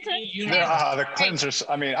in any universe. The Clintons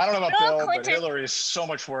are. I mean, I don't know about Bill, but Hillary is so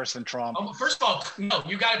much worse than Trump. First of all, no,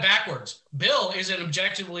 you got it backwards. Bill is an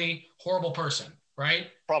objectively horrible person, right?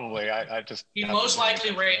 Probably. He most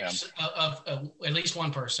likely rapes at least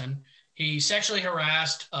one person. He sexually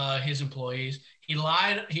harassed his employees. He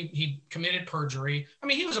lied. He committed perjury. I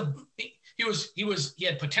mean, he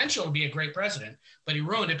had potential to be a great president, but he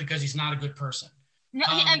ruined it because he's not a good person. No,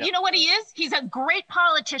 and you know what he is? He's a great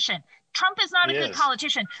politician. Trump is not a good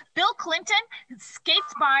politician. Bill Clinton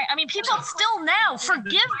skates by. I mean, people still now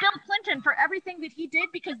forgive Bill Clinton for everything that he did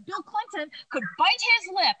because Bill Clinton could bite his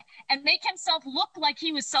lip and make himself look like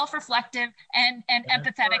he was self-reflective and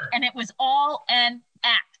empathetic, and it was all an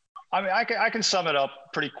act. I mean, I can sum it up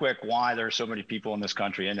pretty quick why there are so many people in this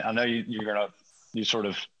country. And I know you sort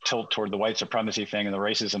of tilt toward the white supremacy thing and the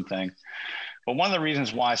racism thing. But one of the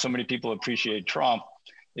reasons why so many people appreciate Trump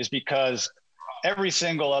is because every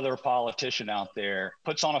single other politician out there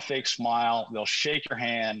puts on a fake smile, they'll shake your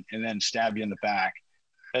hand and then stab you in the back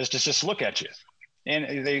as to just look at you.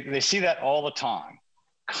 And they see that all the time,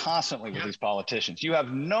 constantly with these politicians. You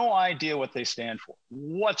have no idea what they stand for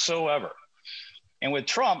whatsoever. And with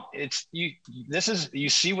Trump, you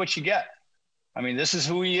see what you get. I mean, this is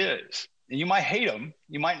who he is. And you might hate him.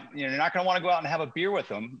 You're not going to want to go out and have a beer with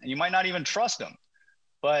him, and you might not even trust him.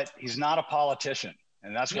 But he's not a politician,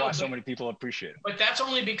 and that's why so many people appreciate him. But that's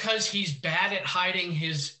only because he's bad at hiding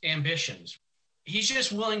his ambitions. He's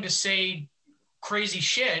just willing to say crazy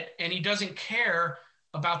shit, and he doesn't care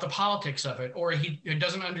about the politics of it, or he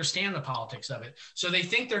doesn't understand the politics of it. So they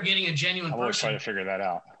think they're getting a genuine person. I will try to figure that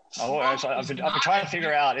out. I've been trying to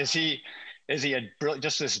figure out, is he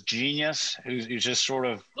just this genius who's just sort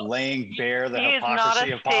of laying bare the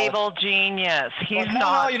hypocrisy of politics? He's not a stable genius. He's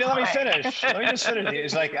not. No, let me finish. Let me just finish.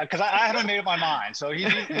 It's like, because I haven't made up my mind. So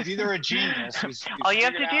he's either a genius. All you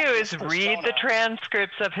have to do is read the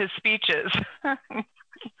transcripts of his speeches.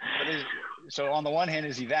 So on the one hand,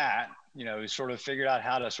 is he that? He's sort of figured out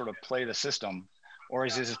how to sort of play the system. Or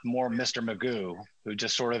is this more Mr. Magoo, who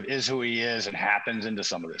just sort of is who he is and happens into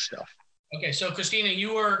some of this stuff? Okay, so Christina,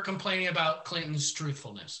 you were complaining about Clinton's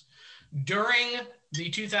truthfulness. During the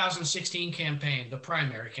 2016 campaign, the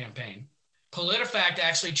primary campaign, PolitiFact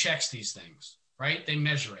actually checks these things, right? They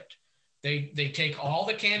measure it. They take all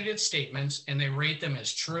the candidates' statements and they rate them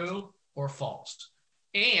as true or false.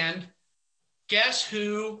 And guess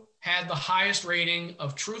who had the highest rating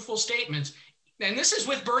of truthful statements? And this is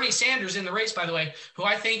with Bernie Sanders in the race, by the way, who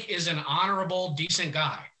I think is an honorable, decent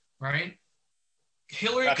guy, right?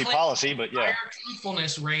 Hillary Clinton policy, but higher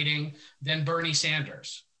truthfulness rating than Bernie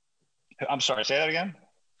Sanders. I'm sorry, say that again.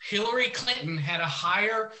 Hillary Clinton had a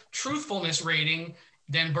higher truthfulness rating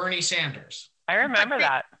than Bernie Sanders. I remember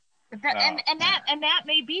that. And that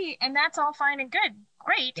may be, and that's all fine and good,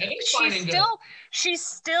 great. She's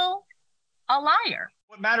still a liar.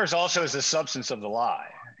 What matters also is the substance of the lie.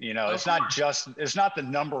 You know, it's not the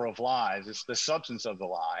number of lies, it's the substance of the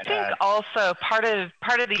lie. I think also part of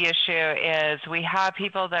the issue is we have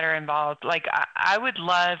people that are involved. Like I would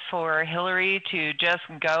love for Hillary to just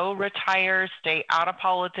go retire, stay out of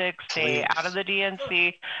politics, stay out of the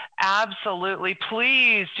DNC. Absolutely.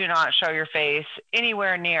 Please do not show your face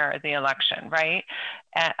anywhere near the election, right?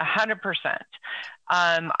 100%.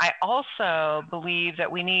 I also believe that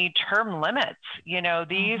we need term limits, you know,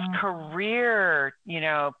 these career, you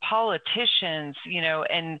know, politicians, you know,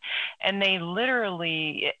 and they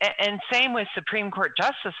literally, and same with Supreme Court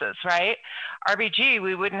justices, right? RBG,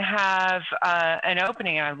 we wouldn't have an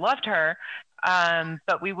opening, and I loved her,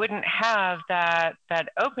 but we wouldn't have that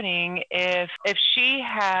opening if she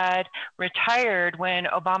had retired when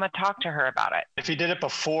Obama talked to her about it. If he did it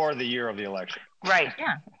before the year of the election. Right.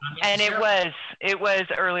 Yeah. And it was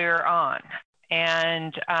earlier on.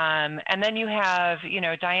 And then you have, you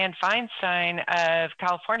know, Dianne Feinstein of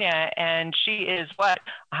California, and she is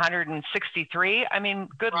 163? I mean,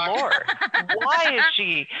 good Lord. Why is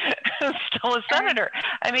she still a senator?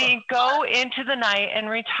 I mean, go into the night and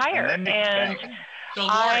retire. And so,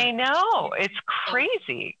 Lauren, I know, it's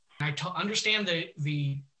crazy. I understand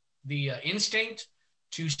the instinct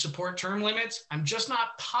to support term limits. I'm just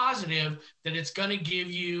not positive that it's going to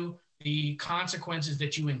give you the consequences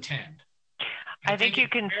that you intend. I think you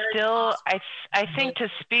can still, I think to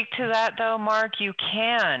speak to that though, Mark, you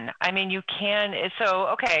can. I mean, you can. So,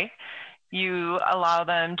 okay, you allow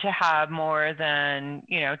them to have more than,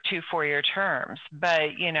 you know, 2 4-year terms.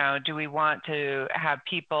 But, you know, do we want to have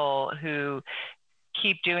people who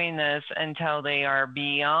keep doing this until they are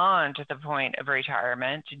beyond the point of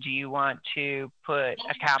retirement? Do you want to put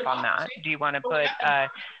a cap on that? Do you want to put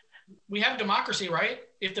we have democracy, right?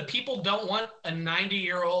 If the people don't want a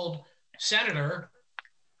 90-year-old senator,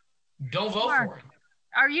 don't vote for him.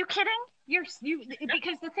 Are you kidding?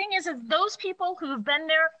 Because the thing is those people who have been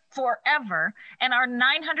there forever and are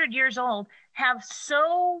 900 years old have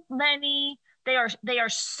so many. They are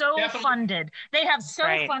so funded. They have so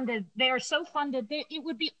funded. They are so funded. It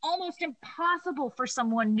would be almost impossible for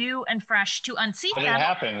someone new and fresh to unseat them. It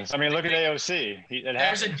happens. I mean, look at AOC.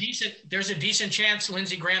 There's a decent chance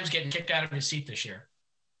Lindsey Graham's getting kicked out of his seat this year.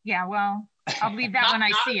 Yeah, well, I'll believe that when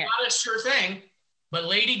I see it. Not a sure thing, but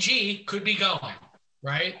Lady G could be going,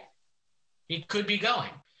 right? He could be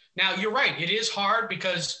going. Now, you're right. It is hard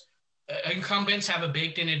because incumbents have a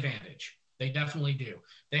baked-in advantage. They definitely do.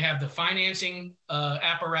 They have the financing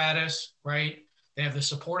apparatus, right? They have the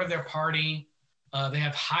support of their party. They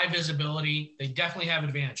have high visibility. They definitely have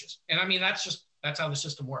advantages. And I mean, that's how the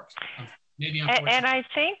system works. Maybe unfortunately.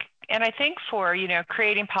 And I think for, you know,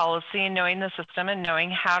 creating policy and knowing the system and knowing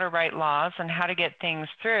how to write laws and how to get things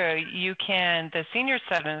through, the senior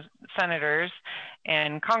senators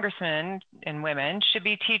and congressmen and women should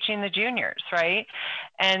be teaching the juniors, right?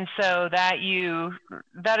 And so that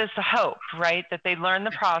is the hope, right? That they learn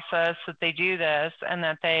the process, that they do this, and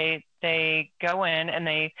that they go in and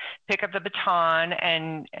they pick up the baton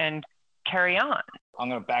and carry on. I'm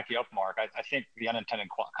going to back you up, Mark. I think the unintended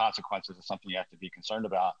consequences is something you have to be concerned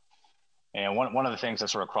about. And one of the things that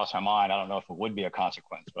sort of crossed my mind, I don't know if it would be a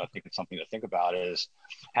consequence, but I think it's something to think about, is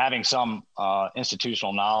having some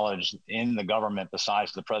institutional knowledge in the government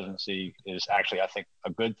besides the presidency is actually, I think,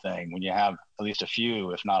 a good thing when you have at least a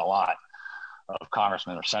few, if not a lot, of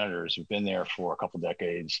congressmen or senators who've been there for a couple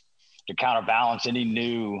decades to counterbalance any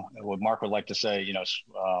new, what Mark would like to say, you know,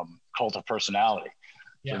 cult of personality.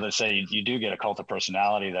 Yeah. So let's say you do get a cult of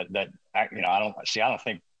personality that you know, I don't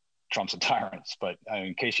think Trump's a tyrant, but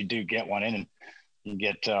in case you do get one in, and you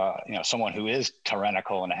get you know, someone who is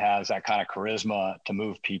tyrannical and has that kind of charisma to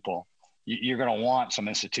move people, you're going to want some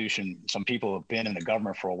institution, some people who've been in the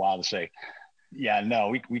government for a while to say, yeah,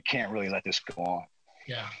 no, we can't really let this go on.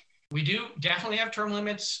 Yeah, we do definitely have term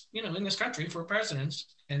limits, you know, in this country for presidents,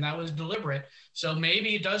 and that was deliberate. So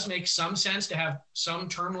maybe it does make some sense to have some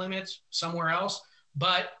term limits somewhere else,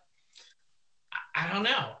 but I don't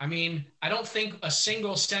know. I mean, I don't think a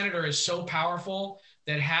single senator is so powerful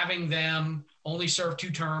that having them only serve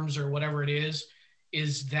 2 terms or whatever it is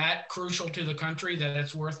that crucial to the country that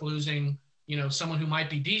it's worth losing, you know, someone who might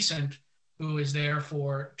be decent, who is there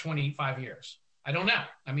for 25 years. I don't know.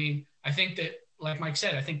 I mean, I think that, like Mike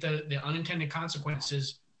said, I think the unintended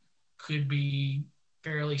consequences could be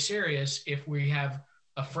fairly serious if we have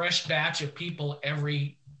a fresh batch of people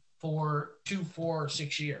every 4,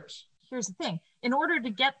 6 years. Here's the thing. In order to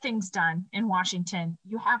get things done in Washington,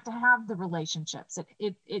 you have to have the relationships.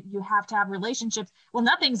 You have to have relationships. Well,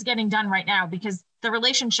 nothing's getting done right now because the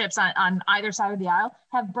relationships on either side of the aisle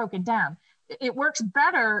have broken down. It works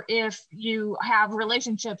better if you have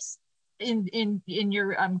relationships in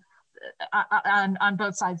your on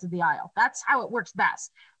both sides of the aisle. That's how it works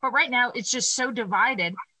best. But right now it's just so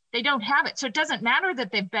divided. They don't have it. So it doesn't matter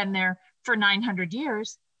that they've been there for 900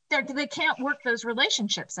 years. They can't work those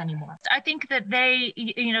relationships anymore. I think that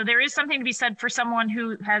there is something to be said for someone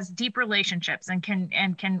who has deep relationships and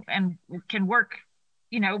can work,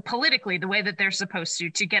 politically the way that they're supposed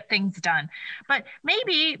to get things done. But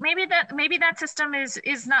maybe that system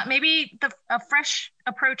is not. Maybe a fresh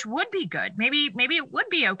approach would be good. Maybe it would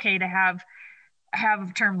be okay to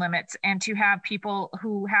have term limits and to have people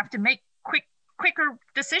who have to make quicker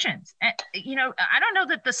decisions. I don't know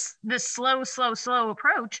that this slow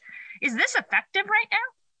approach, is this effective right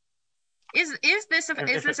now? Is this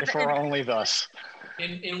if we're only thus?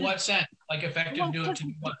 In what sense? Like effective doing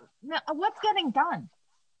to what? What's getting done?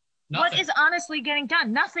 Nothing. What is honestly getting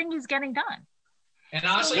done? Nothing is getting done. And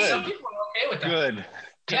honestly, some people are okay with that. Good.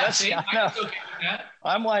 Yeah, see, I'm okay with that.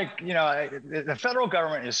 I'm like, the federal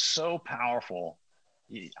government is so powerful.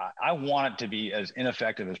 I want it to be as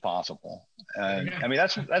ineffective as possible. And I mean,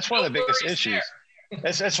 that's one of the biggest issues.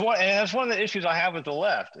 That's one of the issues I have with the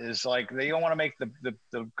left is like, they don't want to make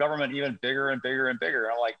the government even bigger and bigger and bigger.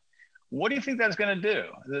 I'm like, what do you think that's going to do?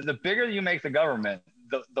 The bigger you make the government,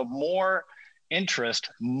 the more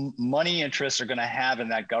money interests are going to have in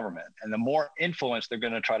that government, and the more influence they're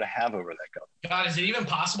going to try to have over that government. God, is it even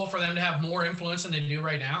possible for them to have more influence than they do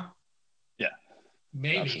right now? Yeah,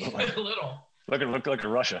 maybe a little. Look at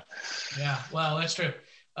Russia. Yeah, well, that's true.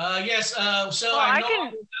 Yes. So I know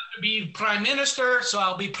I'm going to be prime minister, so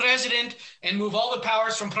I'll be president and move all the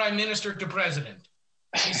powers from prime minister to president.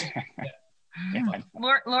 Yeah.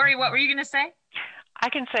 Lori, what were you going to say? I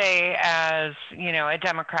can say, as a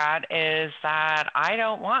Democrat, is that I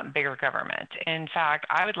don't want bigger government. In fact,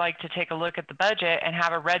 I would like to take a look at the budget and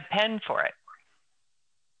have a red pen for it.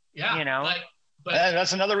 Yeah, but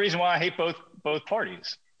that's another reason why I hate both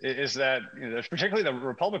parties. Is that particularly the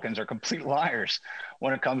Republicans are complete liars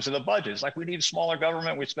when it comes to the budget. It's like, we need smaller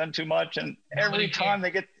government, we spend too much, and every time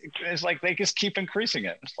it's like they just keep increasing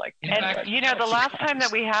it. It's like, the last time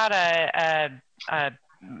that we had a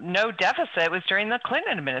no deficit was during the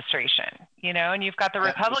Clinton administration, and you've got the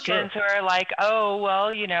Republicans who are like, oh, well,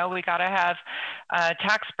 we got to have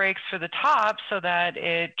tax breaks for the top so that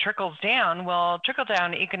it trickles down. Well, trickle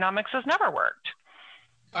down economics has never worked.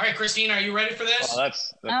 All right, Christine, are you ready for this?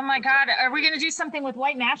 Oh my God, are we going to do something with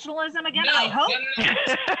white nationalism again? No, I hope. No.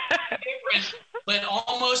 Different, but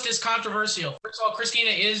almost as controversial. First of all, Christina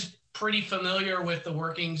is pretty familiar with the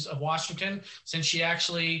workings of Washington, since she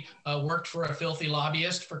actually worked for a filthy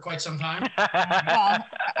lobbyist for quite some time.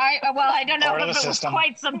 I don't know if it was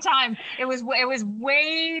quite some time. It was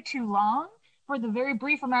way too long for the very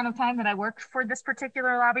brief amount of time that I worked for this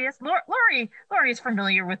particular lobbyist. Lori is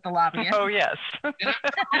familiar with the lobbyist. Oh, yes. Like,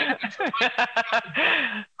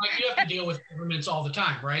 you have to deal with governments all the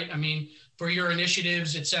time, right? I mean, for your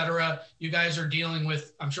initiatives, et cetera, you guys are dealing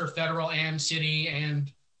with, I'm sure, federal and city and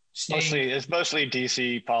state. It's mostly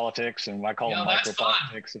DC politics, and I call them micro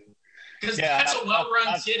politics. Because that's a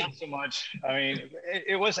well-run city. Not so much. I mean,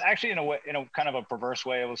 it was actually in a kind of a perverse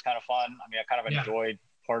way. It was kind of fun. I mean, I kind of enjoyed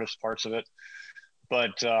parts of it.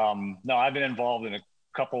 But no, I've been involved in a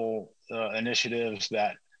couple initiatives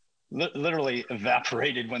that literally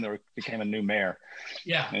evaporated when there became a new mayor.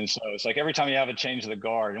 Yeah. And so it's like every time you have a change of the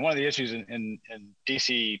guard, and one of the issues in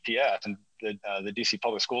DCPS and the DC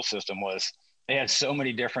public school system was they had so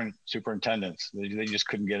many different superintendents. They just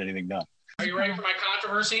couldn't get anything done. Are you ready for my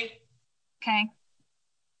controversy? Okay.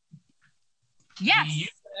 Yes. The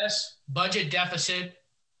U.S. budget deficit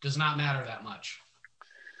does not matter that much.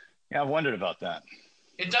 Yeah, I've wondered about that.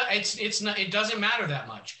 It doesn't matter that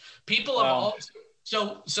much. People of all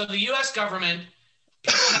so the U.S. government,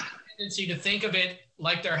 people have a tendency to think of it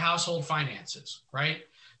like their household finances, right?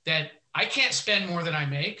 That I can't spend more than I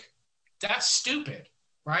make. That's stupid,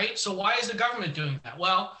 right? So why is the government doing that?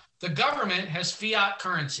 Well, the government has fiat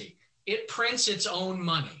currency. It prints its own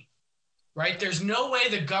money, right? There's no way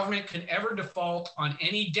the government can ever default on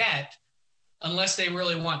any debt unless they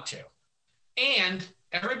really want to. And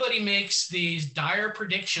everybody makes these dire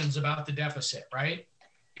predictions about the deficit, right?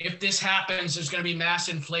 If this happens, there's going to be mass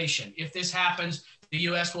inflation. If this happens, the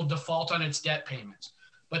U.S. will default on its debt payments.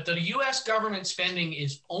 But the U.S. government spending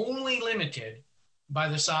is only limited by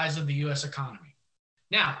the size of the U.S. economy.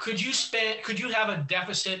 Now, could you have a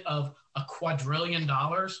deficit of $2 quadrillion?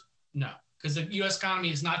 No, because the U.S. economy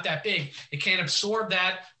is not that big. It can't absorb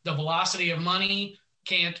that. The velocity of money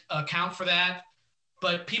can't account for that.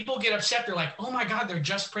 But people get upset. They're like, oh my God, they're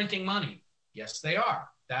just printing money. Yes, they are.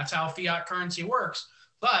 That's how fiat currency works.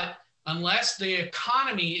 But unless the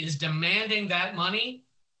economy is demanding that money,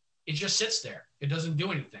 it just sits there. It doesn't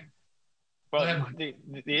do anything. Well, the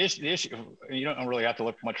issue, you don't really have to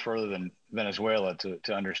look much further than Venezuela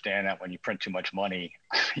to understand that when you print too much money,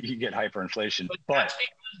 you get hyperinflation. But that's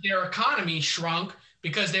because their economy shrunk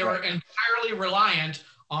because they were entirely reliant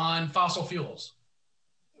on fossil fuels.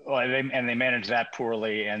 Well, they managed that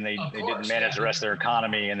poorly, and they didn't manage the rest of their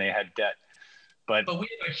economy, and they had debt. But we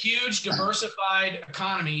have a huge diversified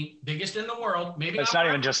economy, biggest in the world. Maybe it's not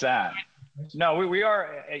even just that. No, we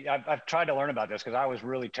are. I've tried to learn about this because I was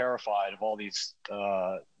really terrified of all these,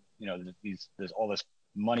 all this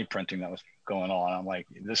money printing that was going on. I'm like,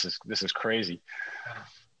 this is crazy.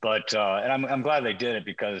 But and I'm glad they did it,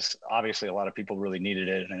 because obviously a lot of people really needed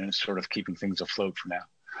it, and it's sort of keeping things afloat for now.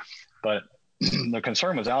 But the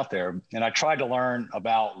concern was out there, and I tried to learn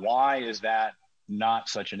about why is that not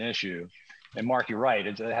such an issue. And Mark, you're right.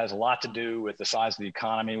 It has a lot to do with the size of the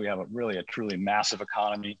economy. We have a truly massive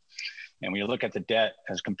economy. And when you look at the debt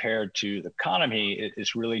as compared to the economy,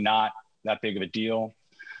 it's really not that big of a deal.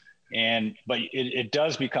 But it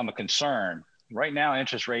does become a concern. Right now,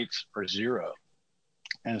 interest rates are 0.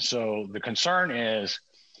 And so the concern is,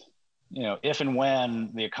 if and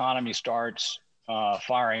when the economy starts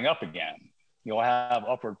firing up again, you'll have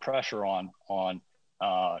upward pressure on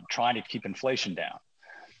trying to keep inflation down.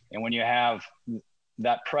 And when you have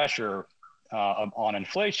that pressure on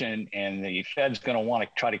inflation, and the Fed's going to want to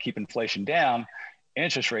try to keep inflation down,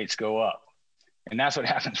 interest rates go up. And that's what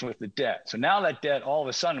happens with the debt. So now that debt all of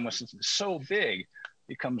a sudden, was so big,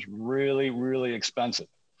 becomes really, really expensive.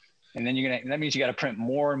 And then that means you got to print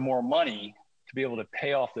more and more money to be able to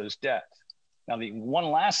pay off those debts. Now, the one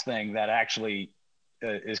last thing that actually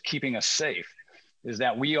is keeping us safe is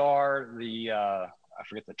that we are I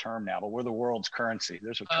forget the term now, but we're the world's currency.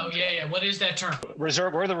 There's a term. Oh, yeah. What is that term? We're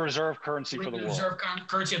the reserve currency for the world. Reserve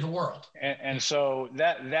currency of the world. And so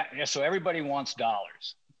so everybody wants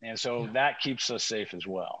dollars. And so that keeps us safe as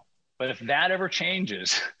well. But if that ever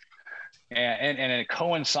changes and it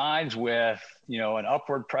coincides with, an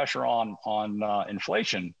upward pressure on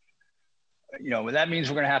inflation, that means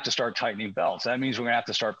we're going to have to start tightening belts. That means we're going to have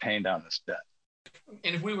to start paying down this debt.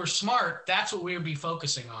 And if we were smart, that's what we would be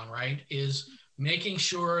focusing on, right? Is making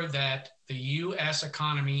sure that the U.S.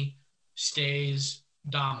 economy stays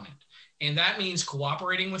dominant. And that means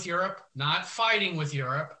cooperating with Europe, not fighting with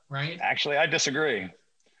Europe, right? Actually, I disagree.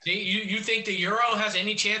 You think the euro has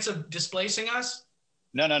any chance of displacing us?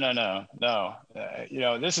 No.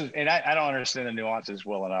 This is, and I don't understand the nuances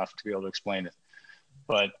well enough to be able to explain it.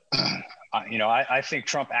 But, I think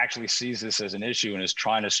Trump actually sees this as an issue and is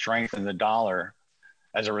trying to strengthen the dollar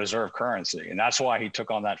as a reserve currency. And that's why he took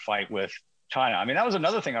on that fight with China. I mean, that was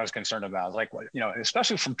another thing I was concerned about. Like,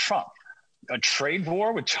 especially from Trump, a trade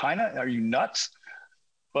war with China. Are you nuts?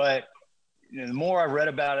 But the more I read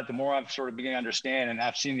about it, the more I'm sort of beginning to understand, and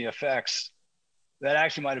I've seen the effects. That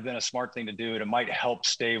actually might have been a smart thing to do. And it might help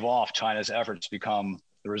stave off China's efforts to become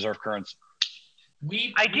the reserve currency.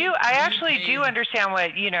 I actually do understand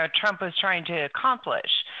what, Trump was trying to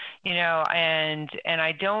accomplish, and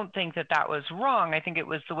I don't think that was wrong. I think it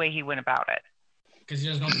was the way he went about it. Because he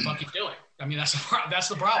doesn't know what the fuck he's doing. I mean, that's the problem.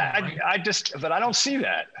 Right? But I don't see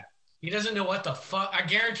that. He doesn't know what the fuck. I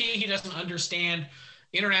guarantee he doesn't understand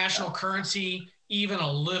international currency even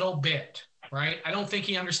a little bit, right? I don't think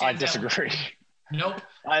he understands. I disagree. Nope.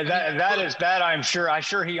 I'm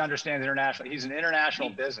sure he understands international. He's an international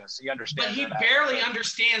business. He understands. But he barely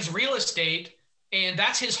understands real estate, and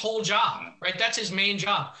that's his whole job, right? That's his main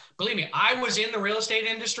job. Believe me, I was in the real estate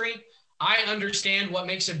industry. I understand what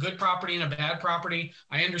makes a good property and a bad property.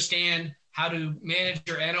 I understand how to manage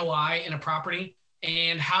your NOI in a property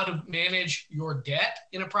and how to manage your debt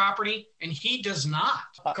in a property, and he does not.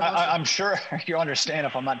 I'm sure you understand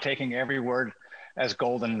if I'm not taking every word as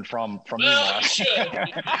golden from you. You should.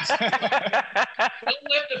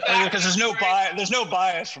 Because there's no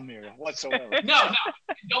bias from you whatsoever. No.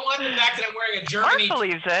 Don't let the fact that I'm wearing a Germany Mark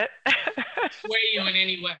believes it. sway you in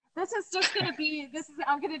any way. This is just going to be,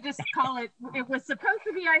 I'm going to just call it, it was supposed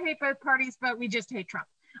to be I hate both parties, but we just hate Trump.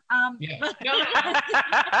 Yeah. No.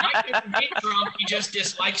 Mike doesn't hate Trump, he just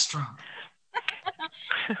dislikes Trump.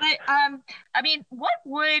 But I mean, what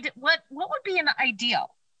would be an ideal?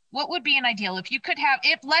 What would be an ideal if you could have,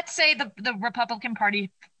 if let's say the Republican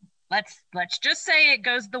Party, let's just say it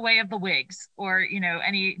goes the way of the Whigs, or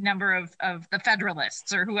any number of the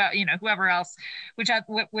Federalists, or whoever else,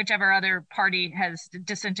 whichever other party has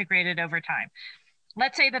disintegrated over time.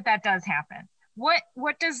 Let's say that does happen.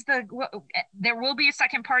 what does there will be a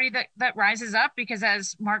second party that rises up, because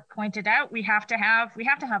as Mark pointed out, we have to have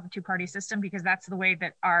a two-party system, because that's the way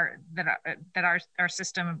that our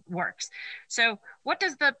system works. So what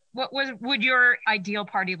would your ideal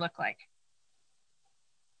party look like?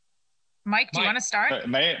 Mike, do you want to start?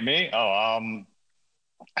 Me?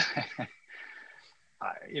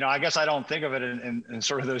 I guess I don't think of it in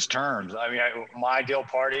sort of those terms. I mean, my ideal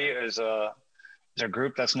party is a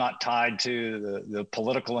group that's not tied to the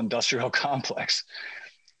political industrial complex,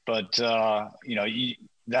 but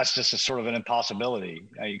that's just a sort of an impossibility,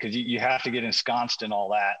 because you have to get ensconced in all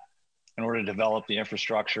that in order to develop the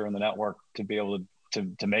infrastructure and the network to be able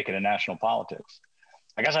to make it in national politics.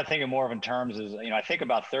 I guess I think of more of in terms as, I think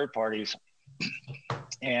about third parties,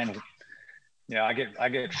 and I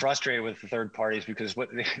get frustrated with the third parties, because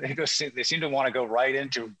they seem to want to go right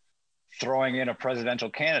into throwing in a presidential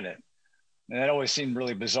candidate. And that always seemed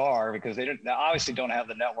really bizarre, because they obviously don't have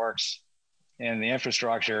the networks and the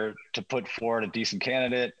infrastructure to put forward a decent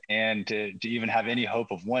candidate and to even have any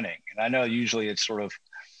hope of winning. And I know usually it's sort of,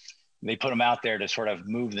 they put them out there to sort of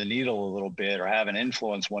move the needle a little bit or have an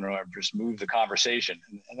influence one or just move the conversation.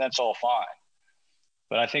 And that's all fine.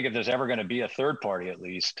 But I think if there's ever going to be a third party, at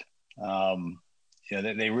least,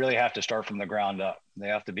 they really have to start from the ground up. They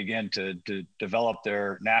have to begin to develop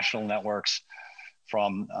their national networks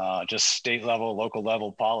from just state level, local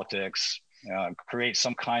level politics, create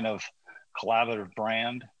some kind of collaborative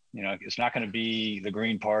brand. It's not going to be the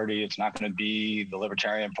Green Party. It's not going to be the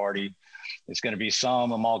Libertarian Party. It's going to be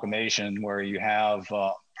some amalgamation where you have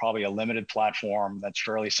probably a limited platform that's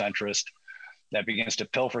fairly centrist, that begins to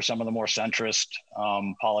pilfer some of the more centrist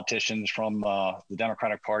politicians from the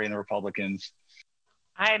Democratic Party and the Republicans.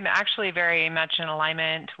 I'm actually very much in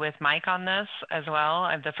alignment with Mike on this as well.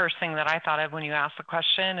 The first thing that I thought of when you asked the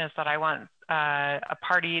question is that I want a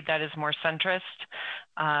party that is more centrist,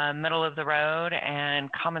 middle of the road,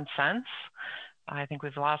 and common sense. I think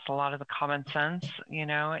we've lost a lot of the common sense, in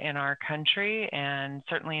our country and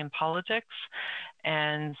certainly in politics.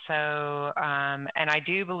 And so, and I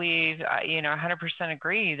do believe, 100%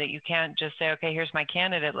 agree that you can't just say, okay, here's my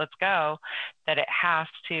candidate, let's go, that it has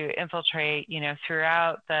to infiltrate,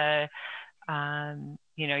 throughout the,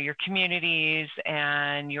 your communities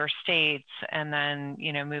and your states, and then,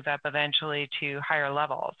 move up eventually to higher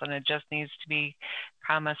levels. And it just needs to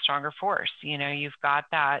become a stronger force. You've got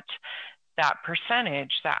that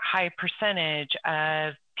percentage, that high percentage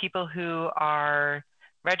of people who are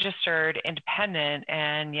registered independent,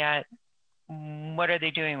 and yet what are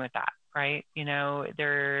they doing with that, right?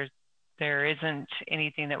 There isn't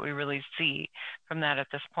anything that we really see from that at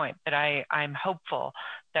this point, but I'm hopeful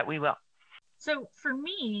that we will. So for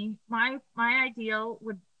me, my ideal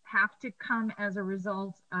would have to come as a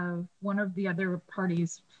result of one of the other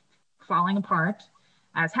parties falling apart,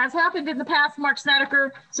 as has happened in the past, Mark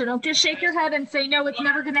Snedeker. So don't just shake your head and say, no, it's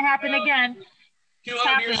never going to happen again.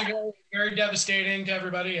 200 years ago, very devastating to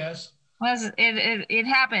everybody, yes. Well, it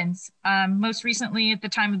happens. Most recently at the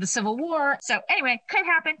time of the Civil War. So anyway, could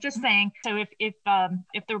happen, just saying. So if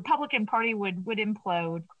the Republican Party would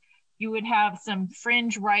implode, you would have some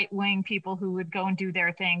fringe right-wing people who would go and do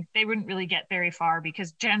their thing. They wouldn't really get very far,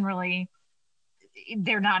 because generally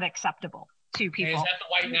they're not acceptable to people. Hey, is that the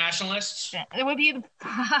white nationalists? It would be,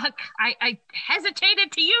 I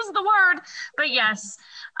hesitated to use the word, but yes.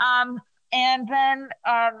 And then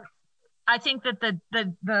I think that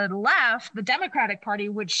the left, the Democratic Party,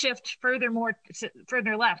 would shift further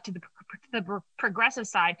left to the progressive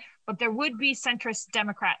side, but there would be centrist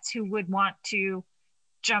Democrats who would want to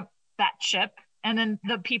jump that ship, and then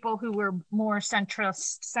the people who were more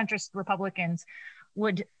centrist Republicans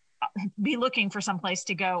would be looking for some place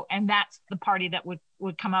to go, and that's the party that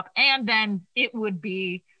would come up, and then it would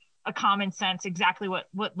be a common sense, exactly what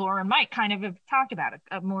Laura and Mike kind of have talked about,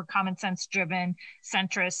 a more common sense driven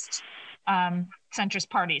centrist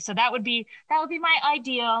party. So that would be my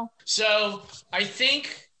ideal. So I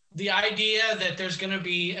think the idea that there's going to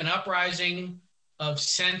be an uprising of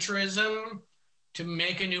centrism to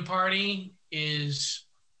make a new party it's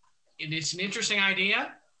an interesting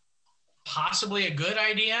idea, possibly a good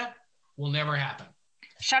idea, will never happen.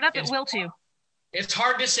 Shut up, it will too. It's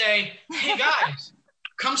hard to say, hey guys,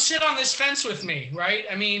 come sit on this fence with me, right?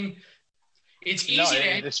 I mean, it's easy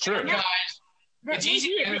It's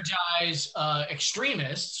easy to energize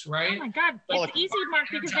extremists, right? Oh my God, it's easy, Mark,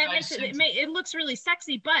 because that makes it looks really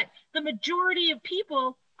sexy, but the majority of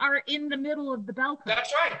people are in the middle of the bell curve.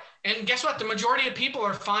 That's right. And guess what? The majority of people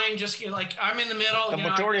are fine. Just like, I'm in the middle. The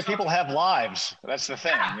majority of people have lives. That's the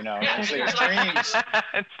thing, Yeah. The extremes.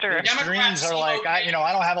 It's true. The extremes are like, I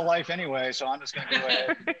don't have a life anyway, so I'm just going to do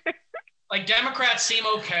it. like Democrats seem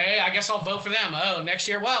okay. I guess I'll vote for them. Oh, next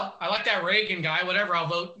year, well, I like that Reagan guy, whatever, I'll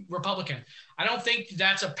vote Republican. I don't think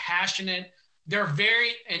that's a passionate,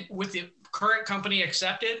 and with the current company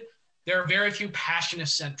accepted, there are very few passionate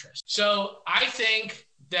centrists. So I think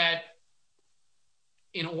that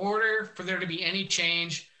in order for there to be any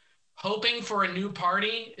change, hoping for a new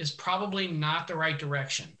party is probably not the right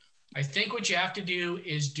direction. I think what you have to do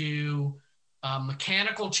is do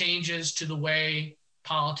mechanical changes to the way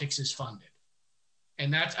politics is funded.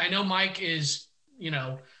 And that's, I know Mike is,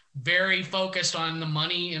 very focused on the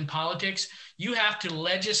money in politics. You have to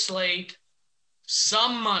legislate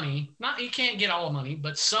some money, you can't get all the money,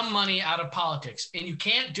 but some money out of politics. And you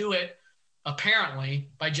can't do it apparently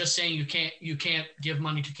by just saying you can't give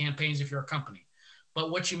money to campaigns if you're a company.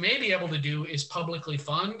 But what you may be able to do is publicly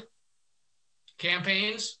fund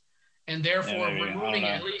campaigns and therefore removing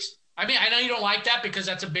at least, I mean, I know you don't like that because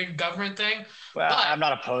that's a big government thing. Well, I'm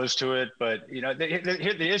not opposed to it, but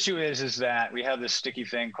the issue is that we have this sticky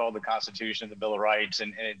thing called the Constitution, the Bill of Rights,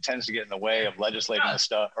 and it tends to get in the way of legislating this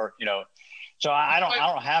stuff, or So I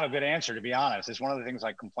don't have a good answer, to be honest. It's one of the things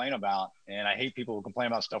I complain about, and I hate people who complain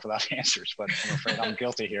about stuff without answers. But I'm afraid I'm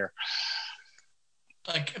guilty here.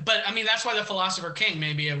 But I mean, that's why the Philosopher King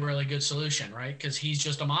may be a really good solution, right? Because he's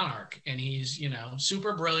just a monarch, and he's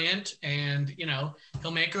super brilliant, and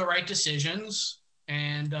he'll make the right decisions,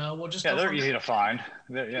 and we'll just they're easy to find.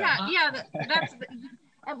 That's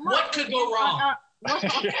what could go wrong?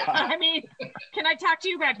 I mean, can I talk to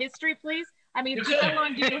you about history, please? I mean, how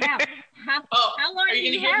long do you have? How long are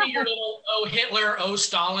you do going to give me your little Hitler,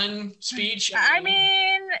 Stalin speech? I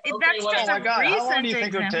mean, that's just a recent how long do you think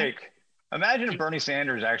example. it would take? Imagine if Bernie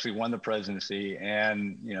Sanders actually won the presidency,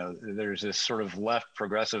 and there's this sort of left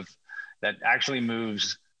progressive that actually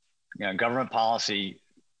moves government policy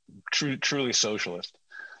truly socialist.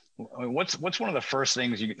 I mean, what's one of the first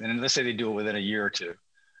things and let's say they do it within a year or two.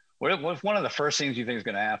 What's one of the first things you think is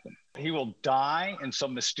going to happen? He will die in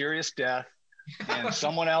some mysterious death, and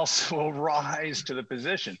someone else will rise to the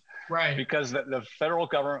position. Right. Because the federal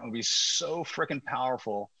government will be so freaking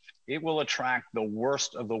powerful, it will attract the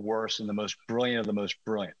worst of the worst and the most brilliant of the most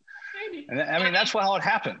brilliant. Maybe. And I mean, that's how it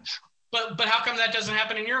happens. But how come that doesn't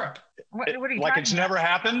happen in Europe? What are you like talking it's about? never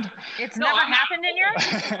happened? It's never happened in Europe?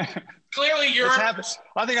 Clearly Europe.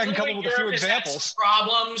 I think I can come up with a few examples.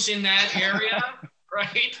 Problems in that area,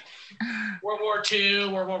 right? World War II,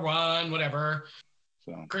 World War I, whatever.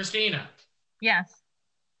 So. Christina. Yes.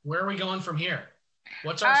 Where are we going from here?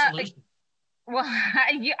 What's our solution? Well,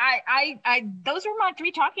 those were my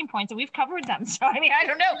 3 talking points, and we've covered them. So I mean, I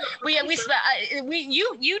don't know.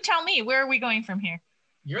 You tell me, where are we going from here?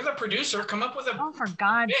 You're the producer. Come up with a. Oh, for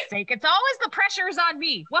God's sake! It's always the pressure is on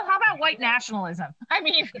me. Well, how about white nationalism? I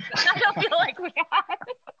mean, I don't feel like we have.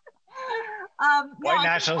 White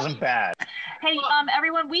nationalism bad. Hey,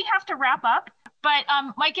 everyone, we have to wrap up. But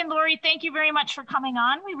Mike and Lori, thank you very much for coming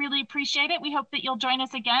on. We really appreciate it. We hope that you'll join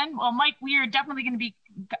us again. Well, Mike, we are definitely going to be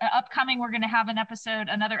upcoming. We're going to have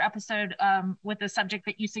another episode with the subject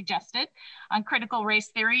that you suggested on critical race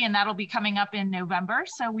theory, and that'll be coming up in November.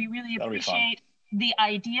 So we really appreciate the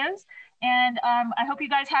ideas. And I hope you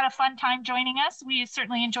guys had a fun time joining us. We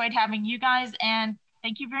certainly enjoyed having you guys, and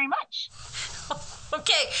thank you very much.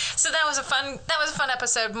 Okay, so that was a fun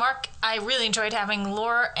episode. Mark, I really enjoyed having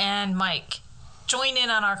Laura and Mike join in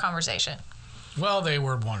on our conversation. Well, they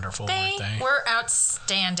were wonderful, weren't they? They were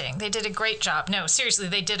outstanding. They did a great job. No, seriously,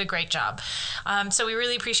 they did a great job. So we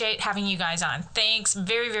really appreciate having you guys on. Thanks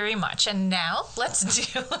very, very much. And now let's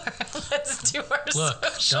do our Look,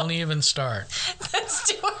 social. don't even start.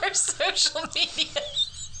 Let's do our social media.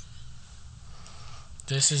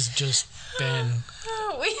 This has just been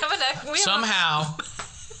somehow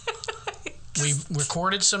we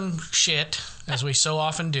recorded some shit, as we so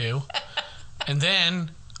often do, and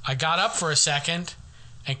then I got up for a second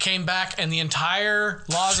and came back, and the entire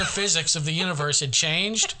laws of physics of the universe had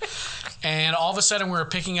changed, and all of a sudden we were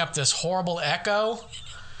picking up this horrible echo,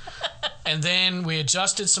 and then we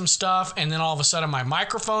adjusted some stuff, and then all of a sudden my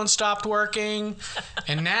microphone stopped working,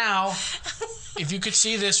 and now if you could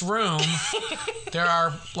see this room, there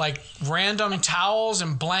are like random towels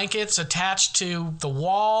and blankets attached to the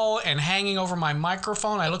wall and hanging over my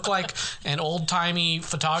microphone. I look like an old-timey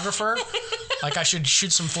photographer. Like I should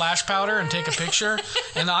shoot some flash powder and take a picture.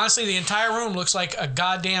 And honestly, the entire room looks like a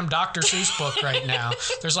goddamn Dr. Seuss book right now.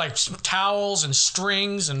 There's like towels and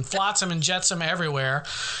strings and flotsam and jetsam everywhere.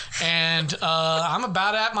 And I'm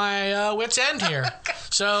about at my wit's end here.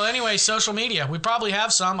 So anyway, social media. We probably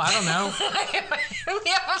have some. I don't know. We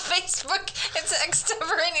have a Facebook. It's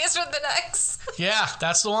Extemporaneous with an X. Yeah,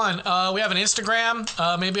 that's the one. We have an Instagram.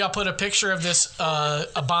 Maybe I'll put a picture of this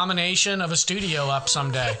abomination of a studio up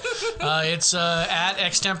someday. It's at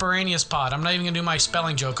Extemporaneous Pod. I'm not even going to do my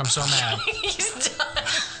spelling joke. I'm so mad. He's done.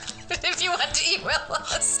 If you want to email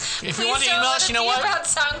us, if you want to email us, you know what? About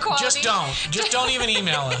sound quality. Just don't. Just don't even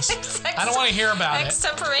email us. I don't want to hear about it.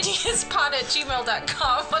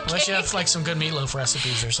 Extemporaneouspod@gmail.com. Okay. Unless you have like some good meatloaf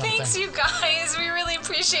recipes or something. Thanks, you guys. We really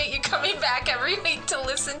appreciate you coming back every week to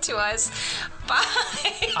listen to us. Bye.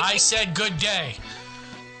 I said good day.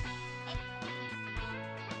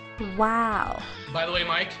 Wow. By the way,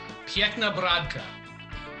 Mike, Piękna Bradka.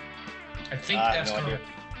 I think that's no correct.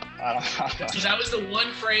 I don't So that was the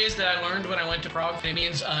one phrase that I learned when I went to Prague. It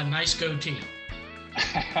means nice goatee.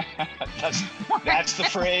 That's the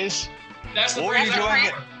phrase. That's the What were phrase you doing? I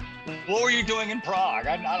remember. What were you doing in Prague?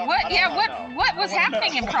 I don't. What? I don't know. What was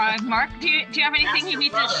happening in Prague, Mark? Do you have anything you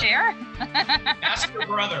need to share? Ask your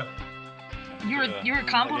brother. You were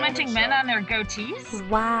complimenting men on their goatees.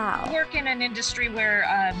 Wow. I work in an industry where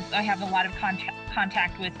I have a lot of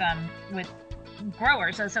contact with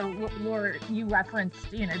growers. So you referenced,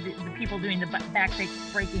 the people doing the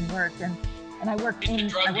back-breaking work, and I work in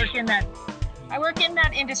that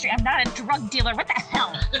industry. I'm not a drug dealer. What the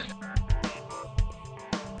hell?